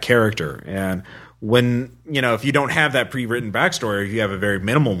defines that character. And when, if you don't have that pre-written backstory, or if you have a very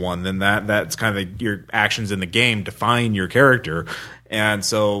minimal one, then that's kind of your actions in the game define your character. And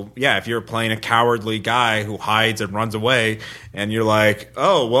so, yeah, if you're playing a cowardly guy who hides and runs away, and you're like,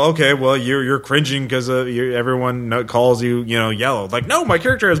 oh, well, okay, well, you're cringing because everyone calls you, yellow. Like, no, my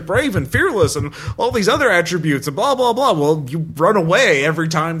character is brave and fearless and all these other attributes and blah, blah, blah. Well, you run away every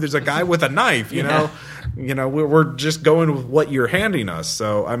time there's a guy with a knife, you know? We're just going with what you're handing us.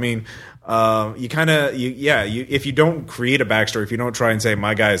 So, I mean, if you don't create a backstory, if you don't try and say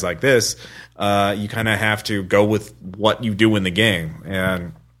my guy is like this, you kind of have to go with what you do in the game.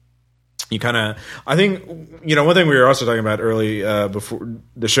 And you kind of, I think, one thing we were also talking about early before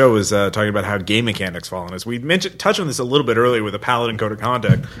the show was talking about how game mechanics fall on us. We touched on this a little bit earlier with the Paladin Code of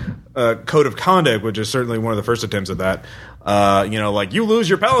Conduct, which is certainly one of the first attempts at that. Like you lose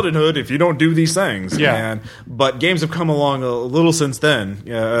your paladinhood if you don't do these things. Yeah. But games have come along a little since then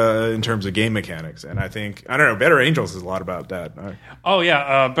in terms of game mechanics, and I think Better Angels is a lot about that. Oh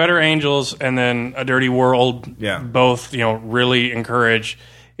yeah, Better Angels and then A Dirty World. Yeah. Both really encourage.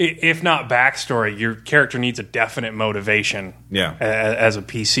 If not backstory, your character needs a definite motivation. Yeah. As a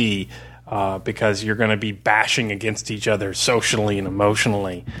PC. Because you're going to be bashing against each other socially and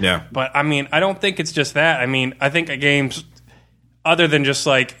emotionally. Yeah. But, I mean, I don't think it's just that. I mean, I think games, other than just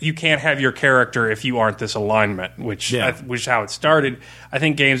like, you can't have your character if you aren't this alignment, which is how it started. I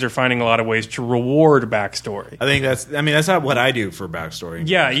think games are finding a lot of ways to reward backstory. I think that's not what I do for backstory.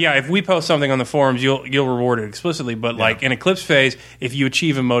 Yeah. If we post something on the forums, you'll reward it explicitly. But like in Eclipse Phase, if you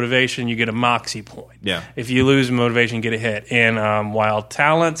achieve a motivation, you get a moxie point. Yeah. If you lose a motivation, you get a hit. In Wild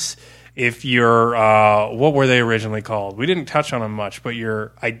Talents, if you're, what were they originally called? We didn't touch on them much, but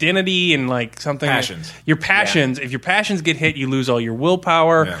your identity and like something. Passions. Your passions. Yeah. If your passions get hit, you lose all your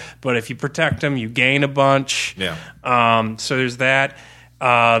willpower. Yeah. But if you protect them, you gain a bunch. Yeah. So there's that.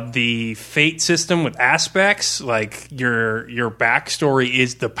 The fate system with aspects, like your backstory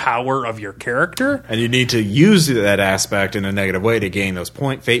is the power of your character, and you need to use that aspect in a negative way to gain those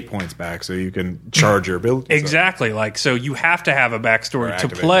fate points back, so you can charge your abilities. Exactly, like so you have to have a backstory to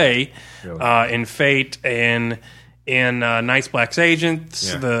play in Fate and in Night's Black's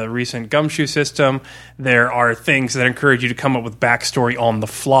Agents, the recent Gumshoe system. There are things that encourage you to come up with backstory on the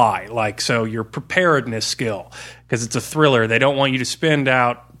fly, like so your preparedness skill. Because it's a thriller, they don't want you to spend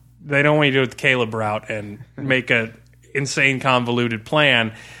out. They don't want you to do the Caleb route and make a insane convoluted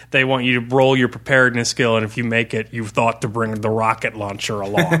plan. They want you to roll your preparedness skill, and if you make it, you've thought to bring the rocket launcher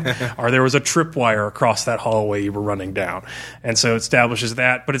along, or there was a tripwire across that hallway you were running down, and so it establishes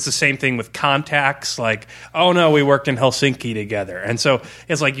that. But it's the same thing with contacts, like, oh no, we worked in Helsinki together, and so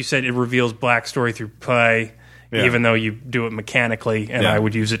it's like you said, it reveals backstory through play. Yeah. Even though you do it mechanically, and I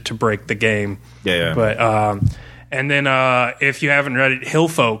would use it to break the game. Yeah. But and then if you haven't read it,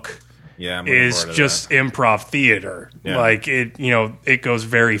 Hillfolk is just improv theater. Yeah. Like it, it goes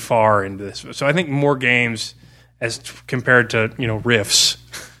very far into this. So I think more games, as compared to riffs,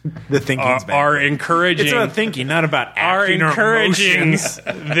 the thinking's are encouraging. It's about thinking, not about acting. Are encouraging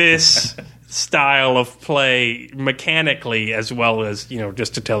or this style of play mechanically as well as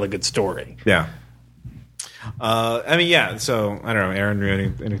just to tell a good story. Yeah. So I don't know,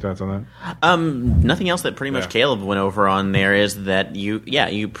 Aaron, any thoughts on that? Nothing else that pretty much Caleb went over on there is that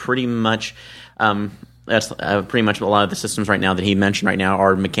you pretty much that's pretty much a lot of the systems right now that he mentioned right now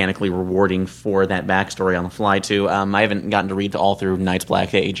are mechanically rewarding for that backstory on the fly too. I haven't gotten to read all through Night's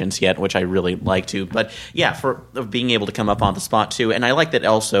Black Agents yet, which I really like to. But yeah, for being able to come up on the spot too, and I like that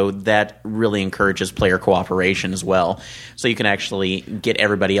also. That really encourages player cooperation as well, so you can actually get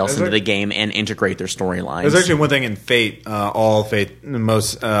everybody else into the game and integrate their storylines. There's actually one thing in Fate, all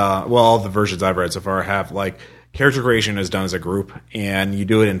the versions I've read so far have like. Character creation is done as a group, and you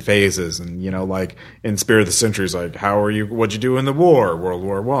do it in phases. And like in Spirit of the Centuries, like what'd you do in the war, World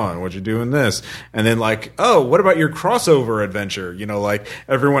War I? What'd you do in this? And then like, oh, what about your crossover adventure? Like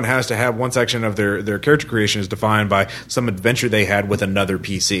everyone has to have one section of their character creation is defined by some adventure they had with another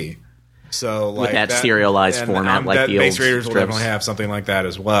PC. So like with that serialized format, like the old Base Raiders will definitely have something like that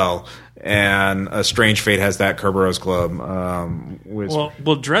as well. And a Strange Fate has that Kerberos Club.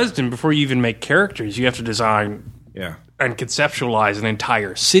 Well, Dresden, before you even make characters, you have to design and conceptualize an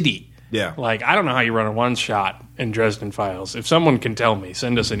entire city. Yeah. Like, I don't know how you run a one-shot in Dresden Files. If someone can tell me,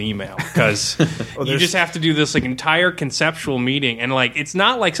 send us an email. Because you just have to do this like entire conceptual meeting. And like, it's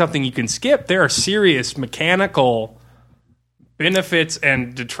not like something you can skip. There are serious mechanical benefits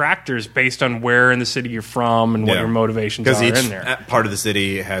and detractors based on where in the city you're from and what your motivations are in there. Because each part of the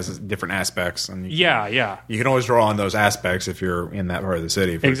city has different aspects. And you can always draw on those aspects if you're in that part of the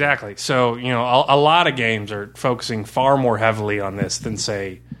city. Exactly. So, a lot of games are focusing far more heavily on this than,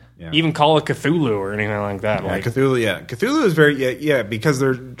 say, even Call of Cthulhu or anything like that. Yeah, Cthulhu, Cthulhu is very, because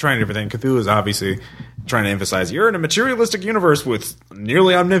they're trying different things. Cthulhu is obviously trying to emphasize you're in a materialistic universe with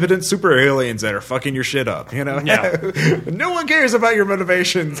nearly omnipotent super aliens that are fucking your shit up. You know, no one cares about your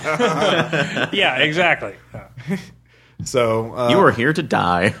motivations. Yeah, exactly. So You are here to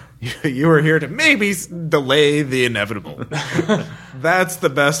die. you are here to maybe delay the inevitable. That's the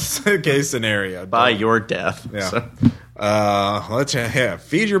best case scenario. By your death. Yeah. So-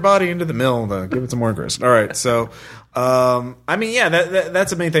 Feed your body into the mill to give it some more grist. All right, so I mean, yeah, that's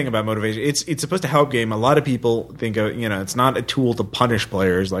the main thing about motivation. It's supposed to help game. A lot of people think of, it's not a tool to punish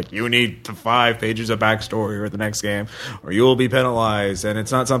players. Like, you need 5 pages of backstory or the next game, or you will be penalized. And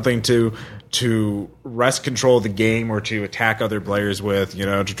it's not something to wrest control of the game or to attack other players with.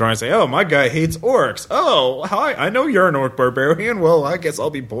 To try and say, oh, my guy hates orcs. Oh, hi, I know you're an orc barbarian. Well, I guess I'll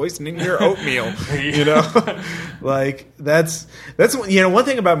be poisoning your oatmeal. Like, that's one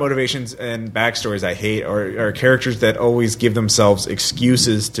thing about motivations and backstories I hate are characters that always give themselves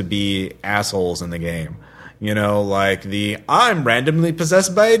excuses to be assholes in the game. Like I'm randomly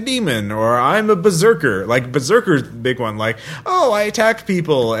possessed by a demon, or I'm a berserker. Like, berserker's the big one. Like, oh, I attack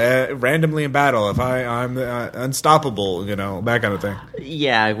people randomly in battle. If I'm unstoppable, that kind of thing.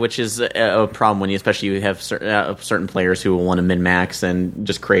 Yeah, which is a problem when you have certain players who will want to min-max and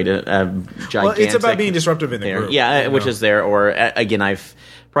just create a gigantic... Well, it's about being disruptive in the group. Yeah, which is there. Or, again, I've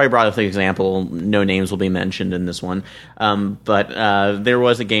probably brought up the example, no names will be mentioned in this one, but there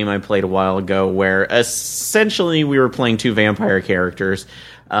was a game I played a while ago where essentially we were playing 2 vampire characters,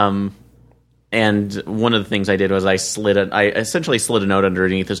 and one of the things I did was I essentially slid a note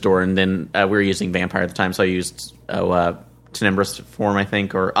underneath his door, and then we were using vampire at the time, so I used Tenebrous form, I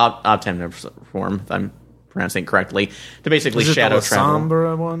think, or Obtenebrous form, if I'm pronouncing it correctly, to basically shadow travel.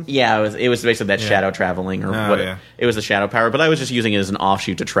 Sombra one? Yeah, it was basically that shadow traveling, or it was the shadow power, but I was just using it as an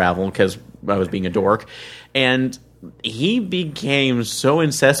offshoot to travel because I was being a dork. And he became so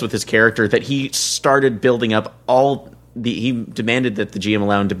incensed with his character that he started building up he demanded that the GM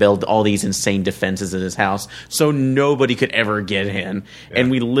allow him to build all these insane defenses in his house so nobody could ever get in. Yeah. And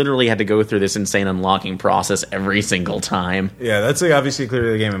we literally had to go through this insane unlocking process every single time. Yeah, that's obviously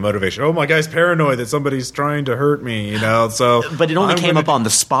clearly the game of motivation. Oh, my guy's paranoid that somebody's trying to hurt me, so... But it only came up on the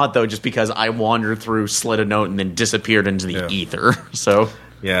spot, though, just because I wandered through, slid a note, and then disappeared into the ether, so...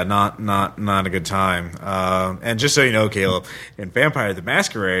 Yeah, not a good time. And just so you know, Caleb, in Vampire the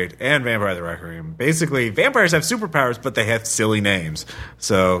Masquerade and Vampire the Requiem, basically vampires have superpowers, but they have silly names.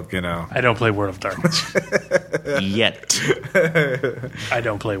 So, I don't play World of Darkness. Yet. I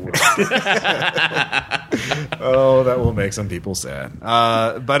don't play World. Oh, that will make some people sad.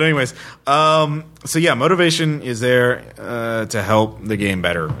 But anyways, so yeah, motivation is there to help the game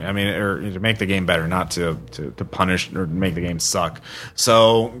better. I mean, or to make the game better, not to punish or make the game suck.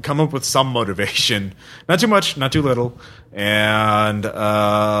 So come up with some motivation, not too much, not too little, and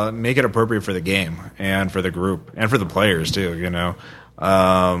make it appropriate for the game and for the group and for the players too.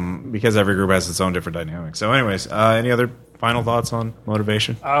 Because every group has its own different dynamics. So, anyways, any other final thoughts on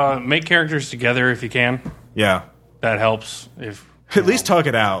motivation? Make characters together if you can. Yeah, that helps. At least talk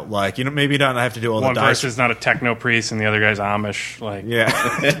it out. Like, maybe you don't have to do all the dice. One person's not a techno priest and the other guy's Amish. Like, yeah,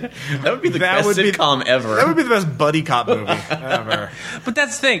 that would be the best sitcom ever. That would be the best buddy cop movie ever. But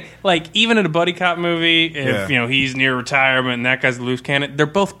that's the thing. Like, even in a buddy cop movie, if he's near retirement and that guy's a loose cannon, they're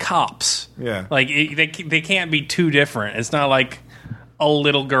both cops. Yeah, like they can't be too different. It's not like a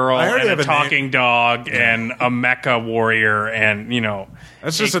little girl and a talking dog and a mecha warrior and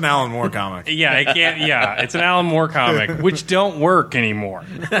that's just an Alan Moore comic. Yeah, it can't. Yeah, it's an Alan Moore comic, which don't work anymore.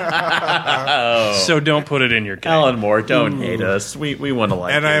 So don't put it in your game. Alan Moore, don't hate us. We want to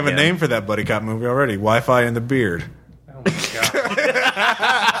like. And I have a name for that buddy cop movie already: Wi-Fi and the Beard. Oh my god.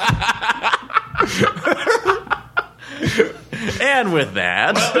 And with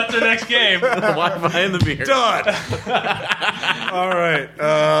that, well, that's the next game. Wi-Fi and the Beard. Done. All right.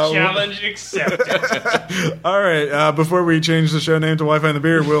 Challenge accepted. All right. Before we change the show name to Wi-Fi and the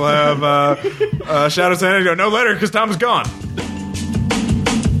Beard, we'll have Shadows and Anecdote. No letter because Tom is gone.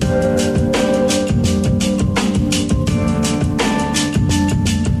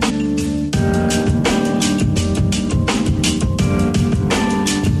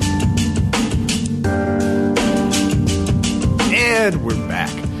 And we're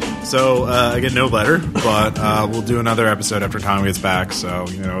back. So, again, no letter, but we'll do another episode after Tom gets back. So,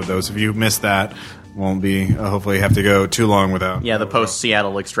 those of you who missed that won't be, hopefully, have to go too long without. Yeah, the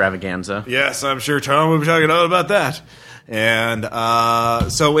post-Seattle extravaganza. Yes, I'm sure Tom will be talking all about that. And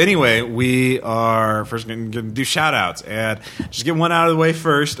so, anyway, we are first going to do shout-outs. And just get one out of the way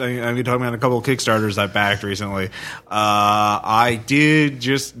first. I'm going to talk about a couple of Kickstarters I backed recently. I did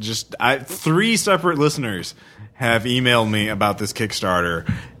just 3 separate listeners have emailed me about this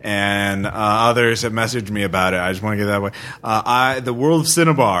Kickstarter, and others have messaged me about it. I just want to get that way. The World of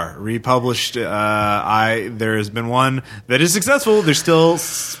Cinnabar republished. There has been one that is successful. There's still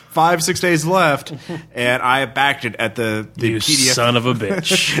 5-6 days left, and I have backed it at the You PDF son of a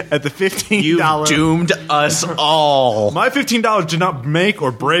bitch. at the $15. You doomed us all. My $15 did not make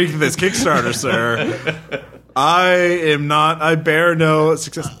or break this Kickstarter, sir. I bear no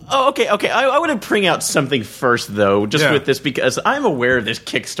success. Oh, okay. I want to bring out something first, though, just Yeah. with this, because I'm aware of this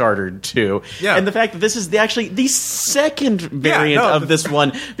Kickstarter, too. Yeah. And the fact that this is actually the second variant of this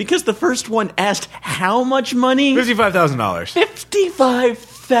one, because the first one asked how much money? $55,000.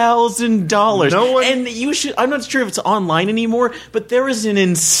 $55,000. No one- And you should, I'm not sure if it's online anymore, but there is an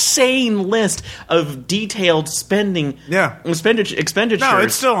insane list of detailed spending. Yeah. Expenditures. No,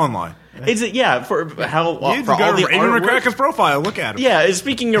 it's still online. Is it? Yeah, for how You for go all to the Raven artwork? McCracken's profile. Look at him. Yeah,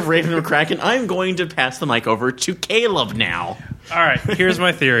 speaking of Raven McCracken, I'm going to pass the mic over to Caleb now. All right, here's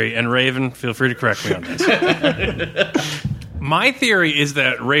my theory, and Raven, feel free to correct me on this. My theory is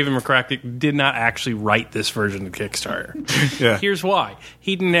that Raven McCracken did not actually write this version of Kickstarter. Yeah. Here's why.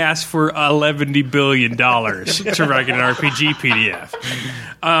 He didn't ask for $11 billion to write an RPG PDF.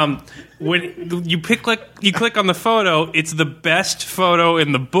 When you click on the photo, it's the best photo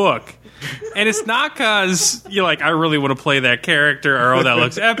in the book. And it's not because you're like, I really want to play that character, or oh, that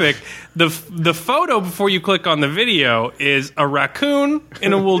looks epic. The photo before you click on the video is a raccoon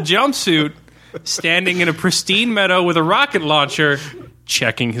in a wool jumpsuit standing in a pristine meadow with a rocket launcher,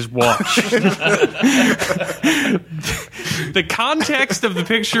 checking his watch. The context of the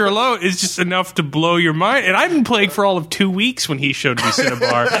picture alone is just enough to blow your mind. And I've been playing for all of 2 weeks when he showed me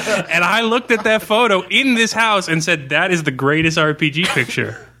Cinnabar. And I looked at that photo in this house and said, that is the greatest RPG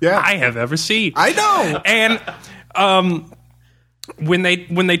picture I have ever seen. I know. And when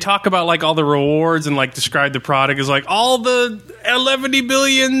they talk about like all the rewards and like describe the product as like all the 11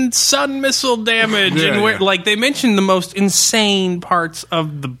 billion sun missile damage, and where, like they mention the most insane parts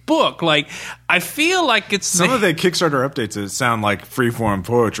of the book. Like I feel like it's Some of the Kickstarter updates that sound like freeform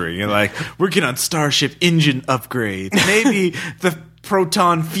poetry. You're like, working on Starship engine upgrades. Maybe the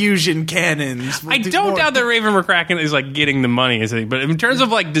proton fusion cannons. I don't doubt that Raven McCracken is like getting the money or something, but in terms of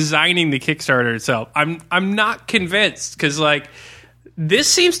like designing the Kickstarter itself, I'm not convinced, because like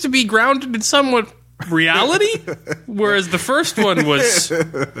this seems to be grounded in somewhat reality, whereas the first one was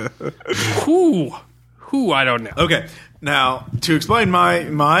who I don't know. Okay. Now, to explain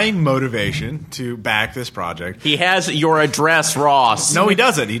my motivation to back this project. He has your address, Ross. No, he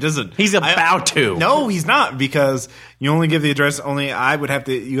doesn't. He doesn't. He's about to. No, he's not, because you only give the address. Only I would have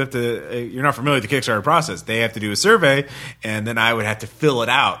to. You have to. You're not familiar with the Kickstarter process. They have to do a survey, and then I would have to fill it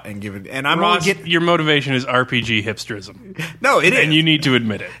out and give it. And I'm Ross, only your motivation is RPG hipsterism. No, it is. And you need to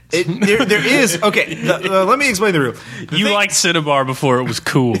admit it. There is. Okay, let me explain the rule. You liked Cinnabar before it was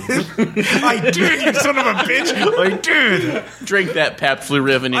cool. I did, you son of a bitch. I did. Drink that Pabst Blue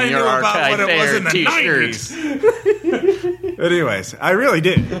Ribbon in I your knew about archive what it was fair in the t-shirts. 90s. Anyways, I really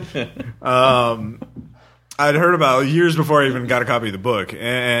did. I'd heard about years before I even got a copy of the book.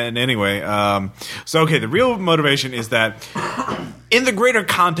 And anyway, so okay, the real motivation is that in the greater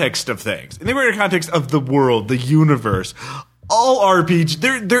context of things, in the greater context of the world, the universe, all RPG,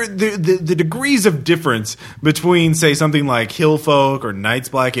 the degrees of difference between, say, something like Hillfolk or Night's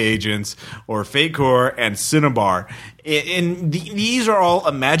Black Agents or Fate Core and Cinnabar, these are all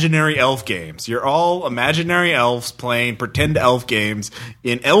imaginary elf games. You're all imaginary elves playing pretend elf games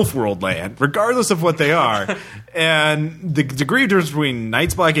in Elfworld land, regardless of what they are. And the degree of difference between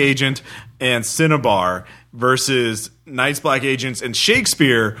Night's Black Agent and Cinnabar versus Night's Black Agents and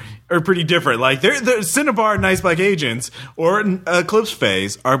Shakespeare are pretty different. Like, the Cinnabar and Night's Black Agents or Eclipse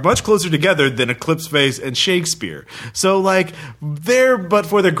Phase are much closer together than Eclipse Phase and Shakespeare. So, like, there, but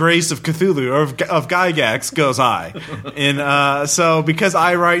for the grace of Cthulhu or of Gygax goes I. And so, because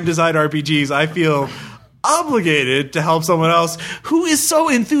I write and design RPGs, I feel obligated to help someone else who is so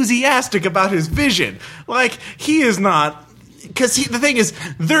enthusiastic about his vision. Like, he is not. Because the thing is,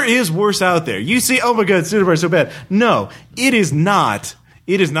 there is worse out there. You see, oh my god, Cinnabar is so bad. No, it is not.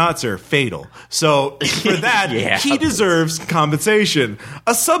 It is not, sir, fatal. So for that, he deserves compensation.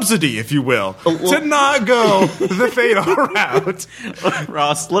 A subsidy, if you will, to not go the fatal route.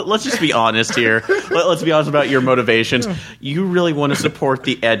 Ross, let's just be honest here. Let's be honest about your motivations. You really want to support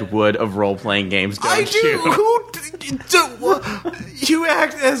the Ed Wood of role-playing games, don't I do. You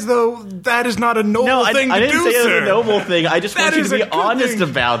act as though that is not a noble thing to do, I didn't say sir. it was a noble thing. I just want you to be honest thing.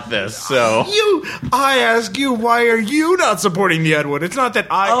 about this. So I ask you, why are you not supporting the Ed Wood? It's not not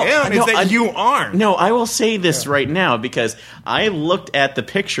that I am; it's that you aren't. No, I will say this right now because I looked at the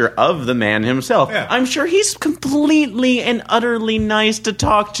picture of the man himself. Yeah. I'm sure he's completely and utterly nice to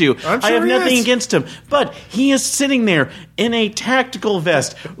talk to. I'm sure I have he nothing is. against him, but he is sitting there in a tactical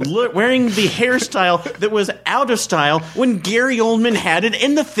vest, wearing the hairstyle that was out of style when Gary Oldman had it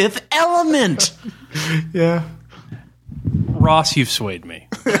in The Fifth Element. Yeah. Ross, you've swayed me.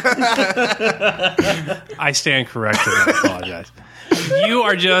 I stand corrected and I apologize. You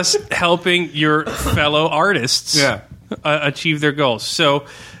are just helping your fellow artists achieve their goals. So,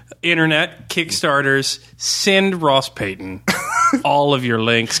 internet, Kickstarters, send Ross Payton all of your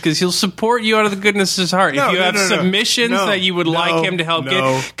links because he'll support you out of the goodness of his heart. If you have submissions that you would like him to help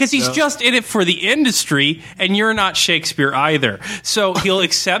get, because he's just in it for the industry and you're not Shakespeare either. So he'll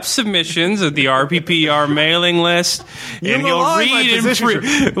accept submissions of the RPPR mailing list and he'll read and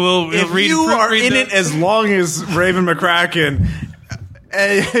you are in it as long as Raven McCracken.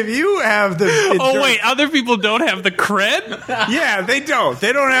 If you have the... wait, other people don't have the cred? Yeah, they don't.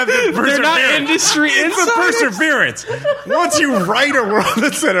 They don't have the perseverance. They're not industry It's the insiders? perseverance. Once you write a World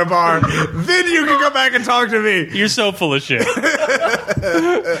at Cinnabar, then you can come back and talk to me. You're so full of shit.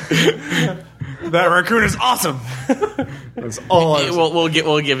 That raccoon is awesome. That's all I'm saying.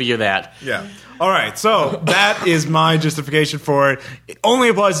 We'll give you that. Yeah. All right, so that is my justification for it. It only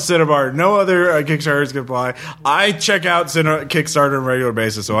applies to Cinnabar. No other Kickstarters can apply. I check out Kickstarter on a regular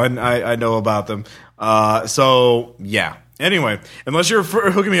basis, so I know about them. So, yeah. Anyway, unless you're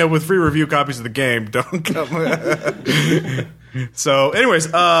hooking me up with free review copies of the game, don't come. So,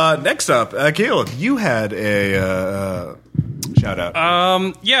 anyways, next up, Caleb, you had a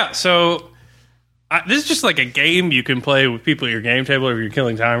shout-out. Yeah, so... this is just like a game you can play with people at your game table if you're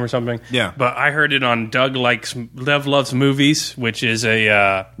killing time or something. Yeah. But I heard it on Doug Loves Movies, which is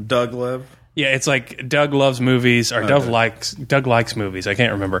a... Doug Lev? Yeah, it's like Doug Loves Movies, or Doug Likes Movies. I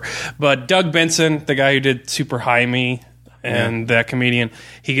can't remember. But Doug Benson, the guy who did Super High Me and that comedian,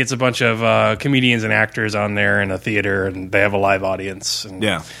 he gets a bunch of comedians and actors on there in a theater, and they have a live audience. And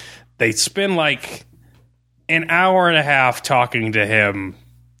they spend like an hour and a half talking to him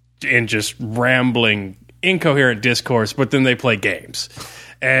and just rambling, incoherent discourse, but then they play games.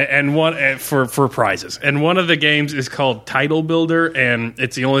 And one for prizes. And one of the games is called Title Builder, and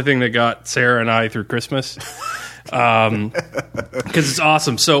it's the only thing that got Sarah and I through Christmas. Because it's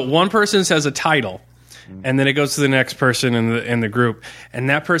awesome. So one person says a title, and then it goes to the next person in the group,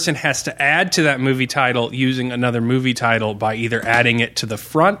 and that person has to add to that movie title using another movie title by either adding it to the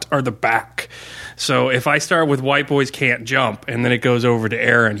front or the back. So if I start with White Boys Can't Jump, and then it goes over to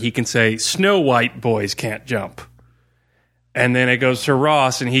Aaron, he can say Snow White Boys Can't Jump. And then it goes to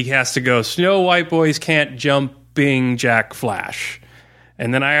Ross, and he has to go Snow White Boys Can't Jumping Jack Flash.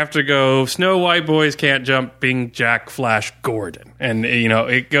 And then I have to go Snow White Boys Can't Jumping Jack Flash Gordon. And, you know,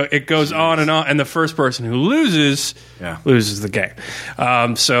 it goes on, and the first person who loses loses the game.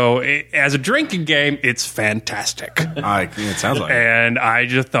 So as a drinking game, it's fantastic. It sounds like it. And I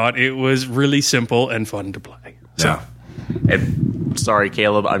just thought it was really simple and fun to play. So. And sorry,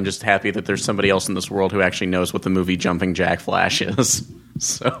 Caleb, I'm just happy that there's somebody else in this world who actually knows what the movie Jumping Jack Flash is.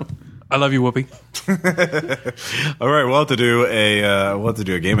 So... I love you, Whoopi. All right, we'll have to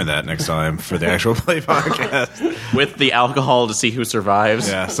do a game of that next time for the actual play podcast with the alcohol to see who survives.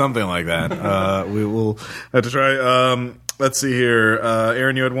 Yeah, something like that. We will have to try. Let's see here.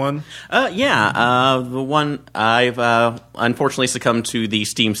 Aaron, you had one? The one I've unfortunately succumbed to the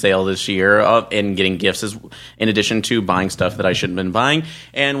Steam sale this year and getting gifts in addition to buying stuff that I shouldn't have been buying.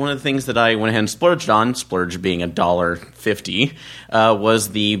 And one of the things that I went ahead and splurged on, splurge being $1.50, was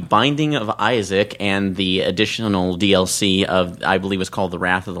the Binding of Isaac and the additional DLC of, I believe it's called The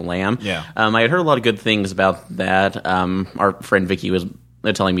Wrath of the Lamb. Yeah. I had heard a lot of good things about that. Our friend Vicky was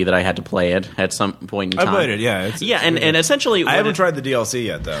telling me that I had to play it at some point in time. I played it, yeah. And essentially... I haven't tried the DLC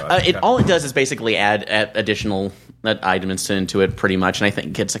yet, though. All it does is basically add additional items into it, pretty much, and I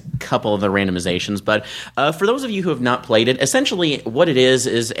think it's a couple of the randomizations. But for those of you who have not played it, essentially what it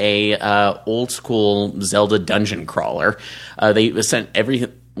is a old-school Zelda dungeon crawler. They sent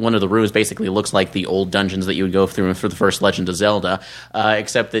one of the rooms basically looks like the old dungeons that you would go through for the first Legend of Zelda,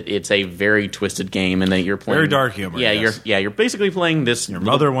 except that it's a very twisted game and that you're playing... Very dark humor. Yeah, yes. You're basically playing this... Your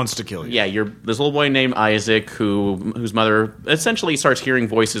mother wants to kill you. Yeah, you're this little boy named Isaac whose mother essentially starts hearing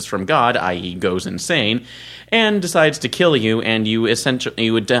voices from God, i.e. goes insane, and decides to kill you, and you descend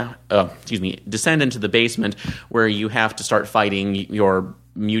into the basement where you have to start fighting your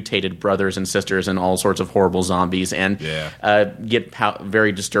mutated brothers and sisters and all sorts of horrible zombies, and get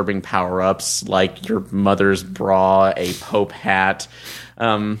very disturbing power-ups like your mother's bra, a Pope hat,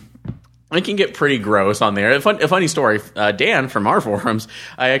 It can get pretty gross on there. A funny story. Dan from our forums,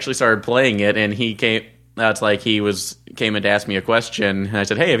 I actually started playing it, and he came. That's like he came in to ask me a question, and I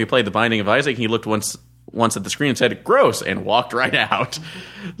said, "Hey, have you played The Binding of Isaac?" And he looked once at the screen and said, "Gross," and walked right out.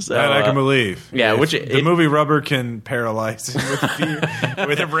 So That I can believe. Yeah, the movie Rubber can paralyze with fear,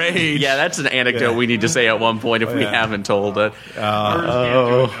 with rage. Yeah, that's an anecdote we need to say at one point if we haven't told it.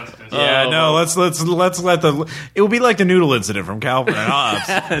 Yeah, no, let's let it will be like the noodle incident from Calvin and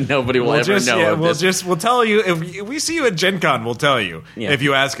Hobbes. Nobody will ever know. We'll tell you if we see you at Gen Con, we'll tell you if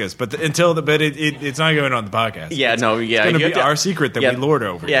you ask us. But it's not going on the podcast. Yeah, it's going to be our secret that we lord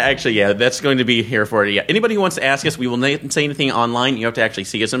over. Yeah, actually, that's going to be here for it. Yeah, anybody who wants to ask us, we will not say anything online. You have to actually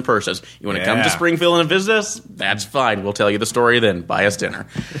see us in person. You want to come to Springfield and visit us? That's fine. We'll tell you the story then. Buy us dinner.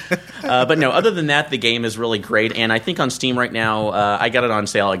 But no, other than that, the game is really great. And I think on Steam right now, I got it on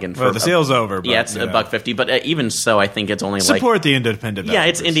sale again. Well, the sale's over. But, yeah, it's $1.50. But even so, I think it's only support the independent. Yeah,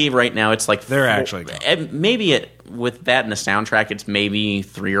 it's indie right now. It's like they're actually good. Maybe with that and the soundtrack, it's maybe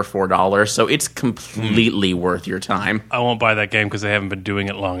 $3 or $4. So it's completely worth your time. I won't buy that game because they haven't been doing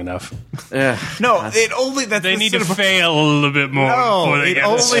it long enough. No, they need to fail a little bit more before they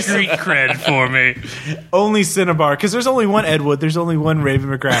get street cred for me. Only Cinnabar, because there's only one Ed Wood, there's only one Raven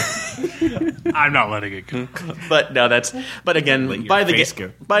McGrath. I'm not letting it go. But no, but again, buy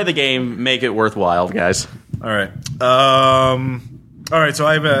the game, make it worthwhile, guys. All right. All right, so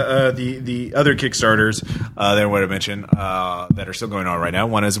I have the other Kickstarters that I want to mention that are still going on right now.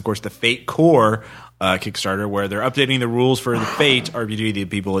 One is, of course, the Fate Core Kickstarter, where they're updating the rules for the Fate RPG, the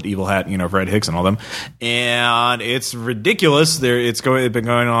people at Evil Hat, Fred Hicks and all them. And it's ridiculous. It's been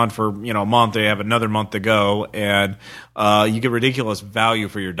going on for a month. They have another month to go, and you get ridiculous value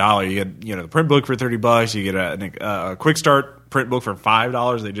for your dollar. You get the print book for $30. You get a quick start print book for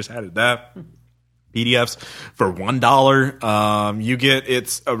 $5. They just added that. PDFs for $1.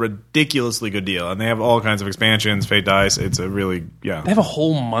 It's a ridiculously good deal, and they have all kinds of expansions. Fate Dice. It's a really They have a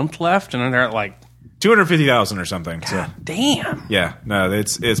whole month left, and they're at like 250,000 or something. God damn. Yeah, no,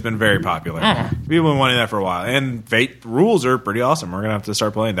 it's been very popular. People have been wanting that for a while, and Fate rules are pretty awesome. We're gonna have to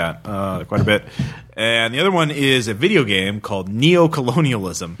start playing that quite a bit. And the other one is a video game called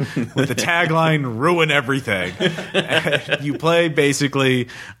Neo-Colonialism with the tagline "Ruin Everything." You play basically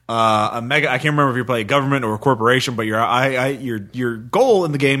a mega. I can't remember if you play a government or a corporation, but your goal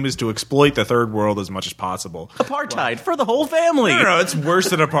in the game is to exploit the third world as much as possible. Apartheid for the whole family. No, it's worse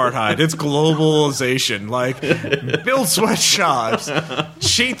than apartheid. It's globalization. Like, build sweatshops,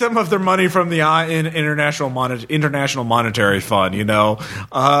 cheat them of their money from the International Monetary Fund.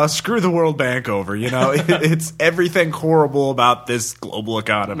 Screw the World Bank over. It's everything horrible about this global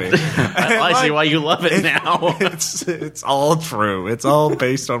economy. I see why you love it now. It's all true. It's all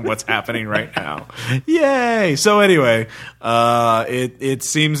based on what's happening right now. Yay! So anyway, it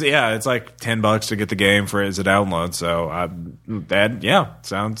seems it's like $10 to get the game as a download. So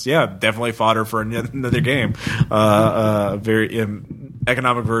sounds definitely fodder for another game. Very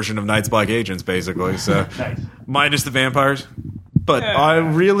economic version of Night's Black Agents, basically. So nice. Minus the vampires. But I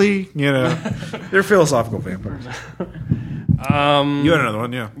really, they're philosophical vampires. You had another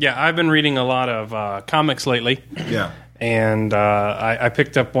one, yeah. Yeah, I've been reading a lot of comics lately. Yeah. And I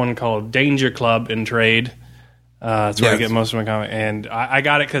picked up one called Danger Club in trade. That's where I get most of my comics. And I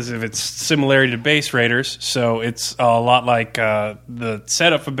got it because of its similarity to Base Raiders. So it's a lot like the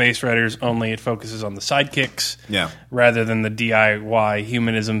setup for Base Raiders, only it focuses on the sidekicks rather than the DIY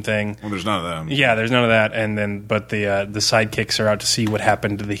humanism thing. Well, there's none of that. Yeah, there's none of that. But the sidekicks are out to see what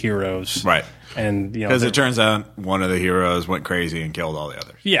happened to the heroes. Right. And because it turns out one of the heroes went crazy and killed all the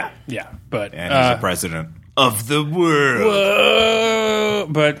others. Yeah. But and he's the president of the world. Whoa.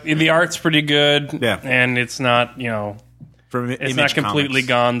 But the art's pretty good. Yeah. And it's not, it's not completely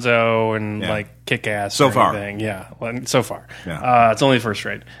comics. Gonzo and like kick-ass so or far. anything. Yeah, so far. Yeah. It's only the first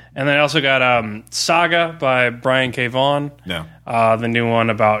trade. And then I also got Saga by Brian K. Vaughan. Yeah. The new one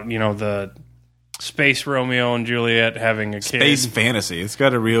about, the space Romeo and Juliet having a kid. Space fantasy. It's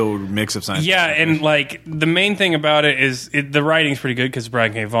got a real mix of science. Yeah, and the main thing about it is the writing's pretty good because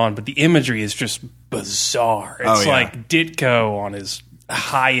Brian K. Vaughan, but the imagery is just bizarre. It's like Ditko on his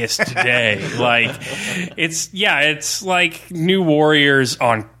highest day. It's like New Warriors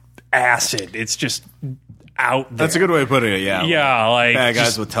on acid. It's just out there. That's a good way of putting it, yeah. Yeah, like bad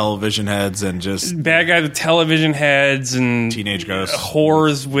guys with television heads and just bad guys with television heads and teenage ghosts,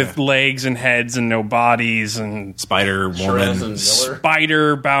 whores with legs and heads and no bodies and Spider Woman,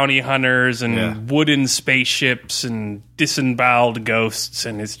 spider bounty hunters and wooden spaceships and disemboweled ghosts,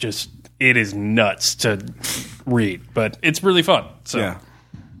 and it is nuts to read, but it's really fun. So. Yeah.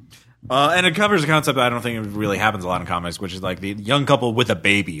 And it covers a concept that I don't think it really happens a lot in comics, which is like the young couple with a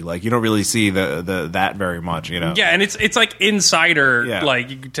baby. Like you don't really see that very much, you know. Yeah, and it's like insider. Yeah. Like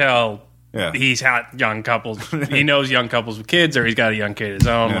you can tell he's had young couples. He knows young couples with kids, or he's got a young kid of his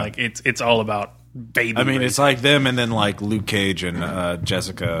own. Yeah. Like it's all about baby. I mean, raising. it's like them and then like Luke Cage and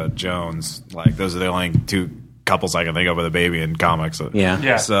Jessica Jones. Like those are the only two couples I can think of with a baby in comics.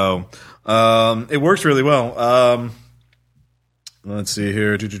 Yeah. So it works really well. Let's see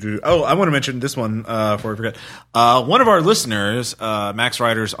here. Oh, I want to mention this one before I forget. One of our listeners, Max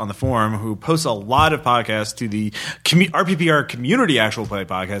Riders on the forum, who posts a lot of podcasts to the RPPR Community Actual Play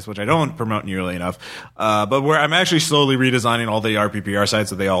podcast, which I don't promote nearly enough, but where I'm actually slowly redesigning all the RPPR sites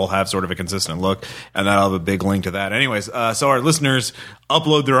so they all have sort of a consistent look, and I'll have a big link to that. Anyways, so our listeners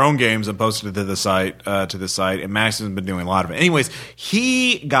upload their own games and post it to the site, and Max has been doing a lot of it. Anyways,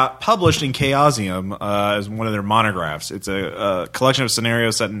 he got published in Chaosium as one of their monographs. It's a collection of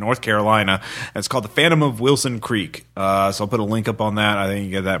scenarios set in North Carolina, and it's called The Phantom of Wilson Creek. So I'll put a link up on that. I think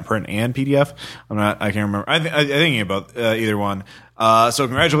you get that in print and PDF. I can't remember. I think you both, either one. So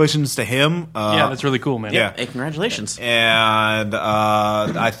congratulations to him. Yeah, that's really cool, man. Yeah. Hey, congratulations. And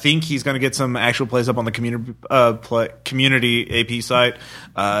I think he's going to get some actual plays up on the community AP site.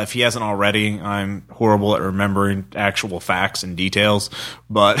 If he hasn't already, I'm horrible at remembering actual facts and details,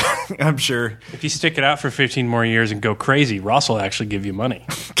 but I'm sure. If you stick it out for 15 more years and go crazy, Ross will actually give you money.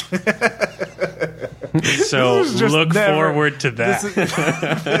 So look forward to that.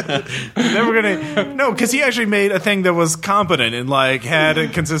 Never gonna because he actually made a thing that was competent and like had a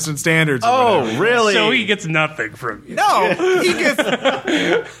consistent standards. Oh, really? So he gets nothing from you. No, he gets.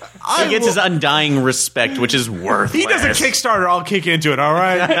 He gets his undying respect, which is worthless. He does a Kickstarter. I'll kick into it. All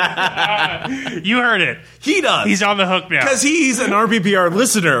right. You heard it. He does. He's on the hook now. Because he's an RPPR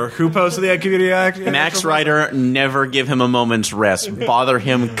listener who posted the Community Act. Max Rider, never give him a moment's rest. Bother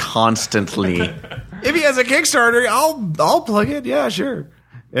him constantly. If he has a Kickstarter, I'll plug it. Yeah, sure.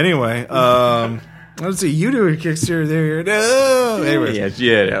 Anyway, let's see. You do a Kickstarter there. No. Anyways.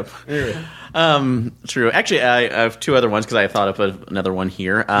 Yeah. True. Actually, I have two other ones because I thought of another one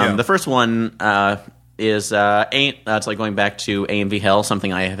here. The first one is it's like going back to AMV Hell,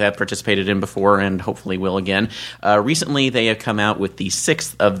 something I have participated in before and hopefully will again. Recently, they have come out with the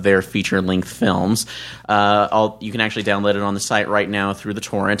 6th of their feature-length films. You can actually download it on the site right now through the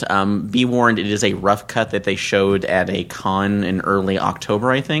torrent. Be warned, it is a rough cut that they showed at a con in early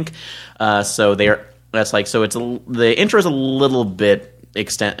October, I think. So the intro is a little bit.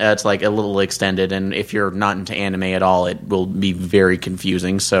 It's like a little extended, and if you're not into anime at all, it will be very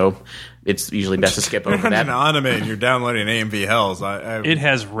confusing. So it's usually best to skip over You're that. not an anime and you're downloading AMV Hells. It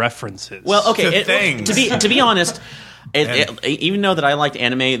has references. Well, okay. Things. To be honest, even though that I liked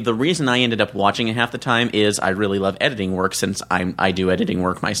anime, the reason I ended up watching it half the time is I really love editing work since I do editing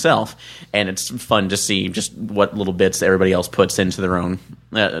work myself, and it's fun to see just what little bits everybody else puts into their own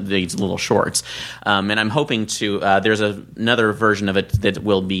these little shorts. And I'm hoping to there's another version of it that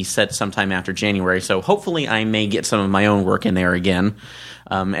will be set sometime after January, so hopefully I may get some of my own work in there again.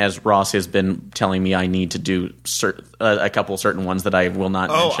 As Ross has been telling me, I need to do a couple certain ones that I will not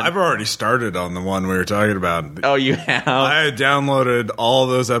mention. I've already started on the one we were talking about. Oh, you have? I had downloaded all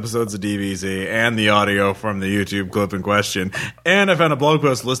those episodes of DBZ and the audio from the YouTube clip in question, and I found a blog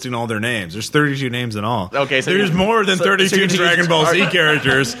post listing all their names. There's 32 names in all. Okay, so there's more than 32 Dragon Ball Z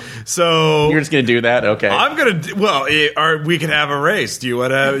characters. So you're just gonna do that? Okay. I'm gonna. We could have a race. Do you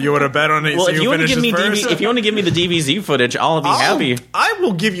want to bet on it? Well, so if you want to give me if you want to give me the DBZ footage, I'll be happy. I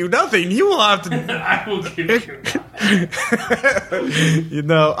will give you nothing. You will have to. I will give you.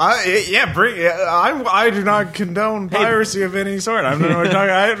 I do not condone piracy of any sort. I'm not talking.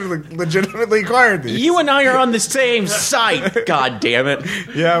 I legitimately acquired these. You and I are on the same site. God damn it!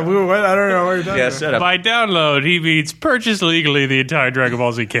 Yeah, I don't know what you're talking about. Shut up. By download, he means purchase legally the entire Dragon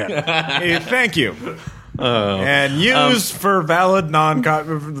Ball Z canon. Hey, thank you. And used for valid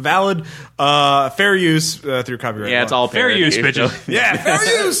fair use through copyright. Yeah, it's all Fair use, bitches. Yeah,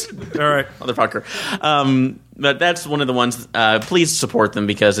 fair use. All right, motherfucker. But that's one of the ones. Please support them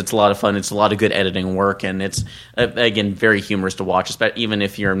because it's a lot of fun. It's a lot of good editing work, and it's again very humorous to watch. Even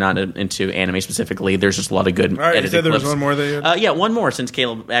if you're not into anime specifically, there's just a lot of good. All right, editing you said there clips. was one more that you had? Yeah, one more. Since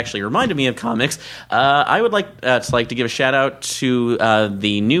Caleb actually reminded me of comics, I would like to give a shout out to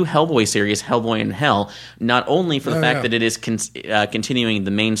the new Hellboy series, Hellboy in Hell. Not only for the fact that it is continuing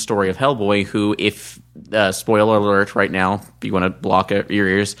the main story of Hellboy, who, if spoiler alert right now, if you want to block your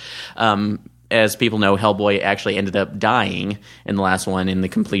ears. As people know, Hellboy actually ended up dying in the last one in the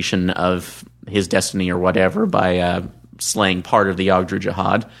completion of his destiny or whatever by slaying part of the Yogg-Druid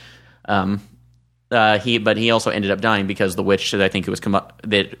Jihad. he also ended up dying because the witch that I think it was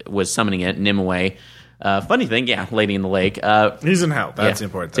that was summoning it, Nimue. Funny thing, Lady in the Lake. He's in hell. That's the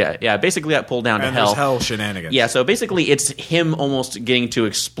important thing. Yeah, basically got pulled down to hell. And there's hell shenanigans. Yeah, so basically it's him almost getting to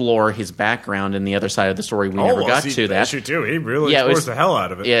explore his background in the other side of the story. We never got to that. He really explores the hell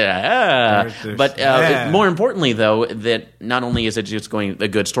out of it. Yeah. But more importantly, though, that not only is it just going a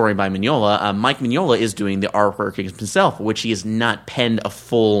good story by Mignola, Mike Mignola is doing the artwork himself, which he has not penned a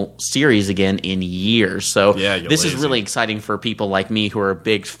full series again in years. So this is really exciting for people like me who are a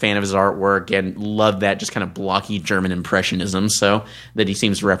big fan of his artwork and love that just kind of blocky German impressionism so that he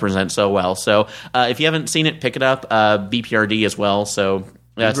seems to represent so well. So if you haven't seen it, pick it up. BPRD as well. So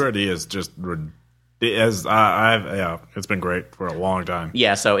BPRD is just it's been great for a long time.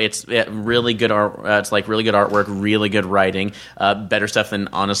 Yeah, so it's really good art. It's like really good artwork, really good writing, better stuff than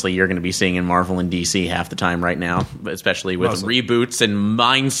honestly you're going to be seeing in Marvel and DC half the time right now, especially with reboots and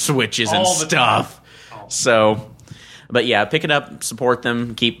mind switches and stuff. So. But yeah, pick it up, support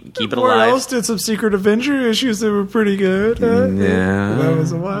them, keep it alive. Where else did some Secret Avenger issues that were pretty good? Yeah, that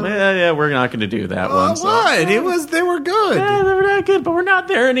was a while. Yeah, we're not going to do that one. So. What? They were good. Yeah, they were not good, but we're not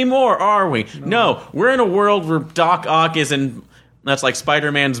there anymore, are we? No, we're in a world where Doc Ock is in. That's like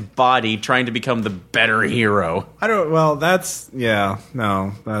Spider-Man's body trying to become the better hero. That's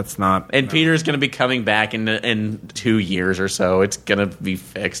not. And Peter's going to be coming back in 2 years or so. It's going to be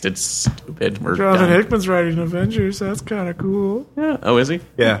fixed. It's stupid. Jonathan Hickman's writing Avengers. That's kind of cool. Yeah. Oh, is he?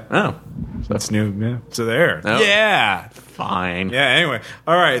 Yeah. Oh. That's new. Yeah. So there. Oh. Yeah. Fine. Yeah, anyway.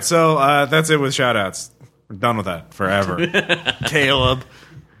 All right, so that's it with shout-outs. We're done with that forever. Caleb.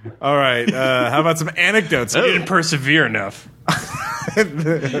 All right. How about some anecdotes? You didn't persevere enough.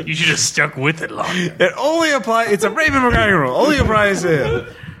 You should have stuck with it longer. It only applies. It's a Raven McGregor rule. Only applies to him.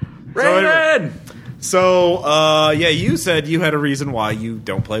 Raven! So, you said you had a reason why you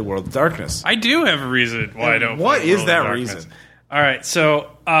don't play World of Darkness. I do have a reason why I don't play What is World that of Darkness. reason? All right,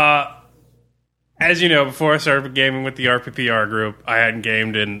 so, as you know, before I started gaming with the RPPR group, I hadn't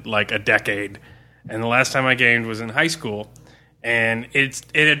gamed in like a decade. And the last time I gamed was in high school. And it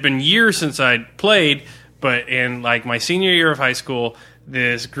had been years since I'd played, but in like my senior year of high school,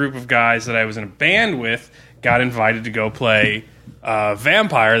 this group of guys that I was in a band with got invited to go play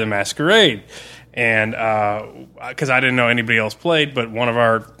Vampire the Masquerade. And because I didn't know anybody else played, but one of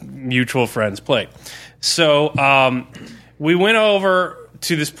our mutual friends played. So we went over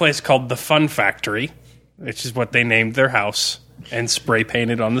to this place called the Fun Factory, which is what they named their house, and spray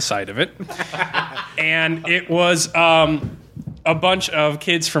painted on the side of it. And it was a bunch of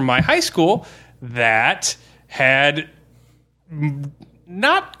kids from my high school that had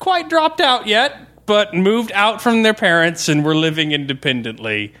not quite dropped out yet, but moved out from their parents and were living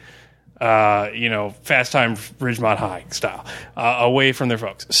independently, Fast Time Ridgemont High style, away from their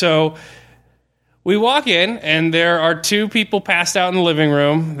folks. So we walk in, and there are two people passed out in the living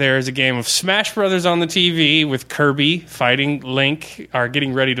room. There's a game of Smash Brothers on the TV with Kirby fighting Link, or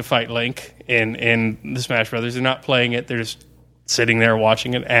getting ready to fight Link in the Smash Brothers. They're not playing it. They're just sitting there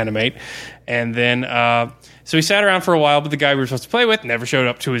watching it animate. And then, so we sat around for a while, but the guy we were supposed to play with never showed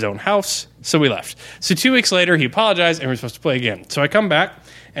up to his own house, so we left. So 2 weeks later, he apologized, and we were supposed to play again. So I come back,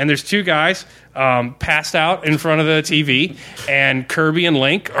 and there's two guys passed out in front of the TV, and Kirby and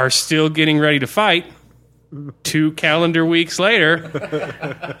Link are still getting ready to fight 2 calendar weeks later,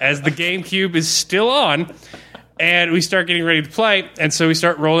 as the GameCube is still on. And we start getting ready to play, and so we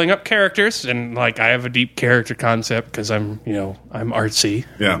start rolling up characters, and like I have a deep character concept because I'm artsy.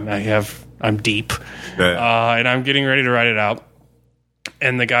 Yeah, and I'm deep, yeah. And I'm getting ready to write it out.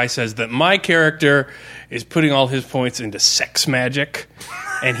 And the guy says that my character is putting all his points into sex magic,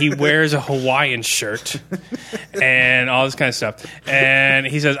 and he wears a Hawaiian shirt and all this kind of stuff. And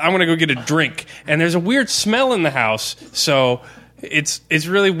he says, I'm going to go get a drink. And there's a weird smell in the house, so it's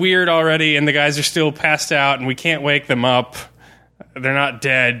really weird already, and the guys are still passed out, and we can't wake them up. They're not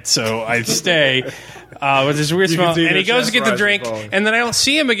dead, so I stay. With this weird smell, and he goes to get the drink, and then I don't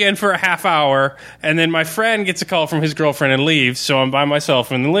see him again for a half hour, and then my friend gets a call from his girlfriend and leaves, so I'm by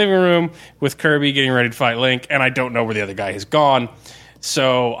myself in the living room with Kirby getting ready to fight Link, and I don't know where the other guy has gone.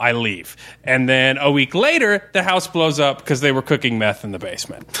 So I leave. And then a week later, the house blows up because they were cooking meth in the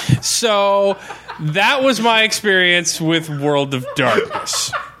basement. So that was my experience with World of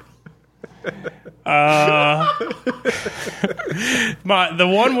Darkness. The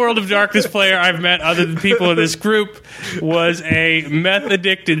one World of Darkness player I've met other than people in this group was a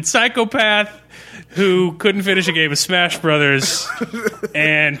meth-addicted psychopath who couldn't finish a game of Smash Brothers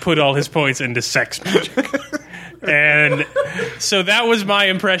and put all his points into sex magic. And so that was my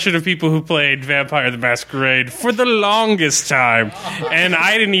impression of people who played Vampire the Masquerade for the longest time. And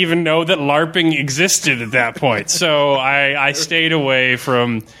I didn't even know that LARPing existed at that point. So I stayed away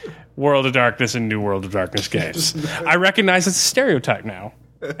from World of Darkness and New World of Darkness games. I recognize it's a stereotype now.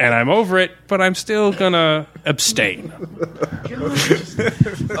 And I'm over it, but I'm still gonna abstain.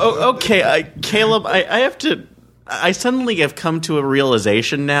 Okay, Caleb, I suddenly have come to a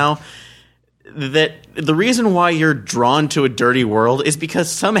realization now that the reason why you're drawn to a dirty world is because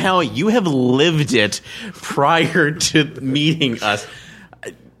somehow you have lived it prior to meeting us.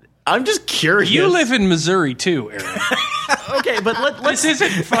 I'm just curious. You live in Missouri too, Aaron. Okay, but This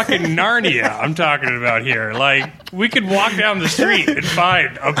isn't fucking Narnia I'm talking about here. Like, we could walk down the street and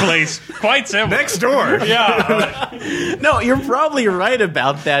find a place quite similar. Next door. Yeah. No, you're probably right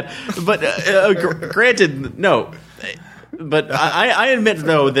about that. But granted, no. But I admit,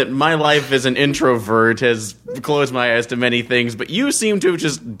 though, that my life as an introvert has closed my eyes to many things, but you seem to have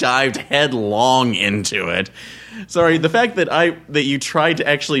just dived headlong into it. Sorry, the fact that you tried to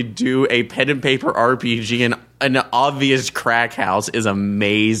actually do a pen and paper RPG in an obvious crack house is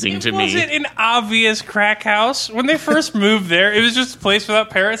amazing to me. Was it an obvious crack house? When they first moved there, it was just a place without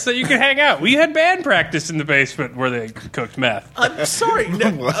parents that you could hang out. We had band practice in the basement where they cooked meth. I'm sorry. No,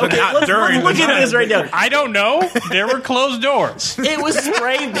 okay, Not during let's look the at this right now. I don't know. There were closed doors. It was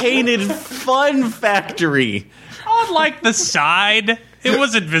spray painted Fun Factory. On like the side. It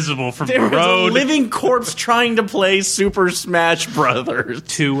wasn't visible from There the was a road. living corpse trying to play Super Smash Brothers.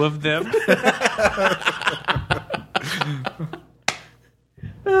 Two of them.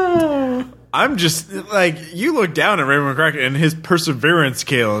 I'm just like, you look down at Raymond McCracken and his perseverance,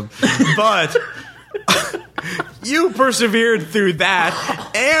 Caleb, but you persevered through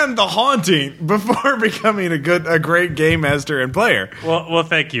that and the haunting before becoming a great game master and player. Well,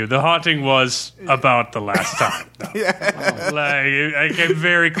 thank you. The haunting was about the last time. No. Like, I came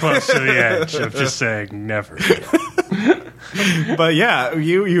very close to the edge of just saying never. But yeah,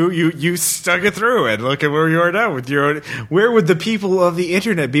 you stuck it through, and look at where you are now with your own. Where would the people of the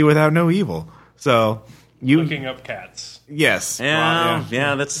internet be without no evil? So you Looking up cats. yes, Yeah,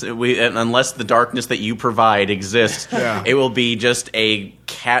 that's unless the darkness that you provide exists, Yeah. it will be just a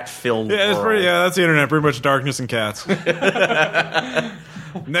cat-filled Yeah, world. that's the internet. Pretty much darkness and cats.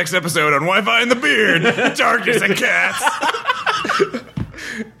 Next episode on Wi-Fi and the Beard, darkness and cats.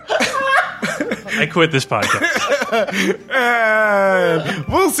 I quit this podcast. And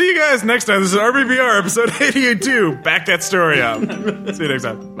we'll see you guys next time. This is RBBR episode 88.2. Back that story up. See you next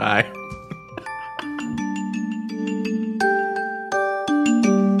time. Bye.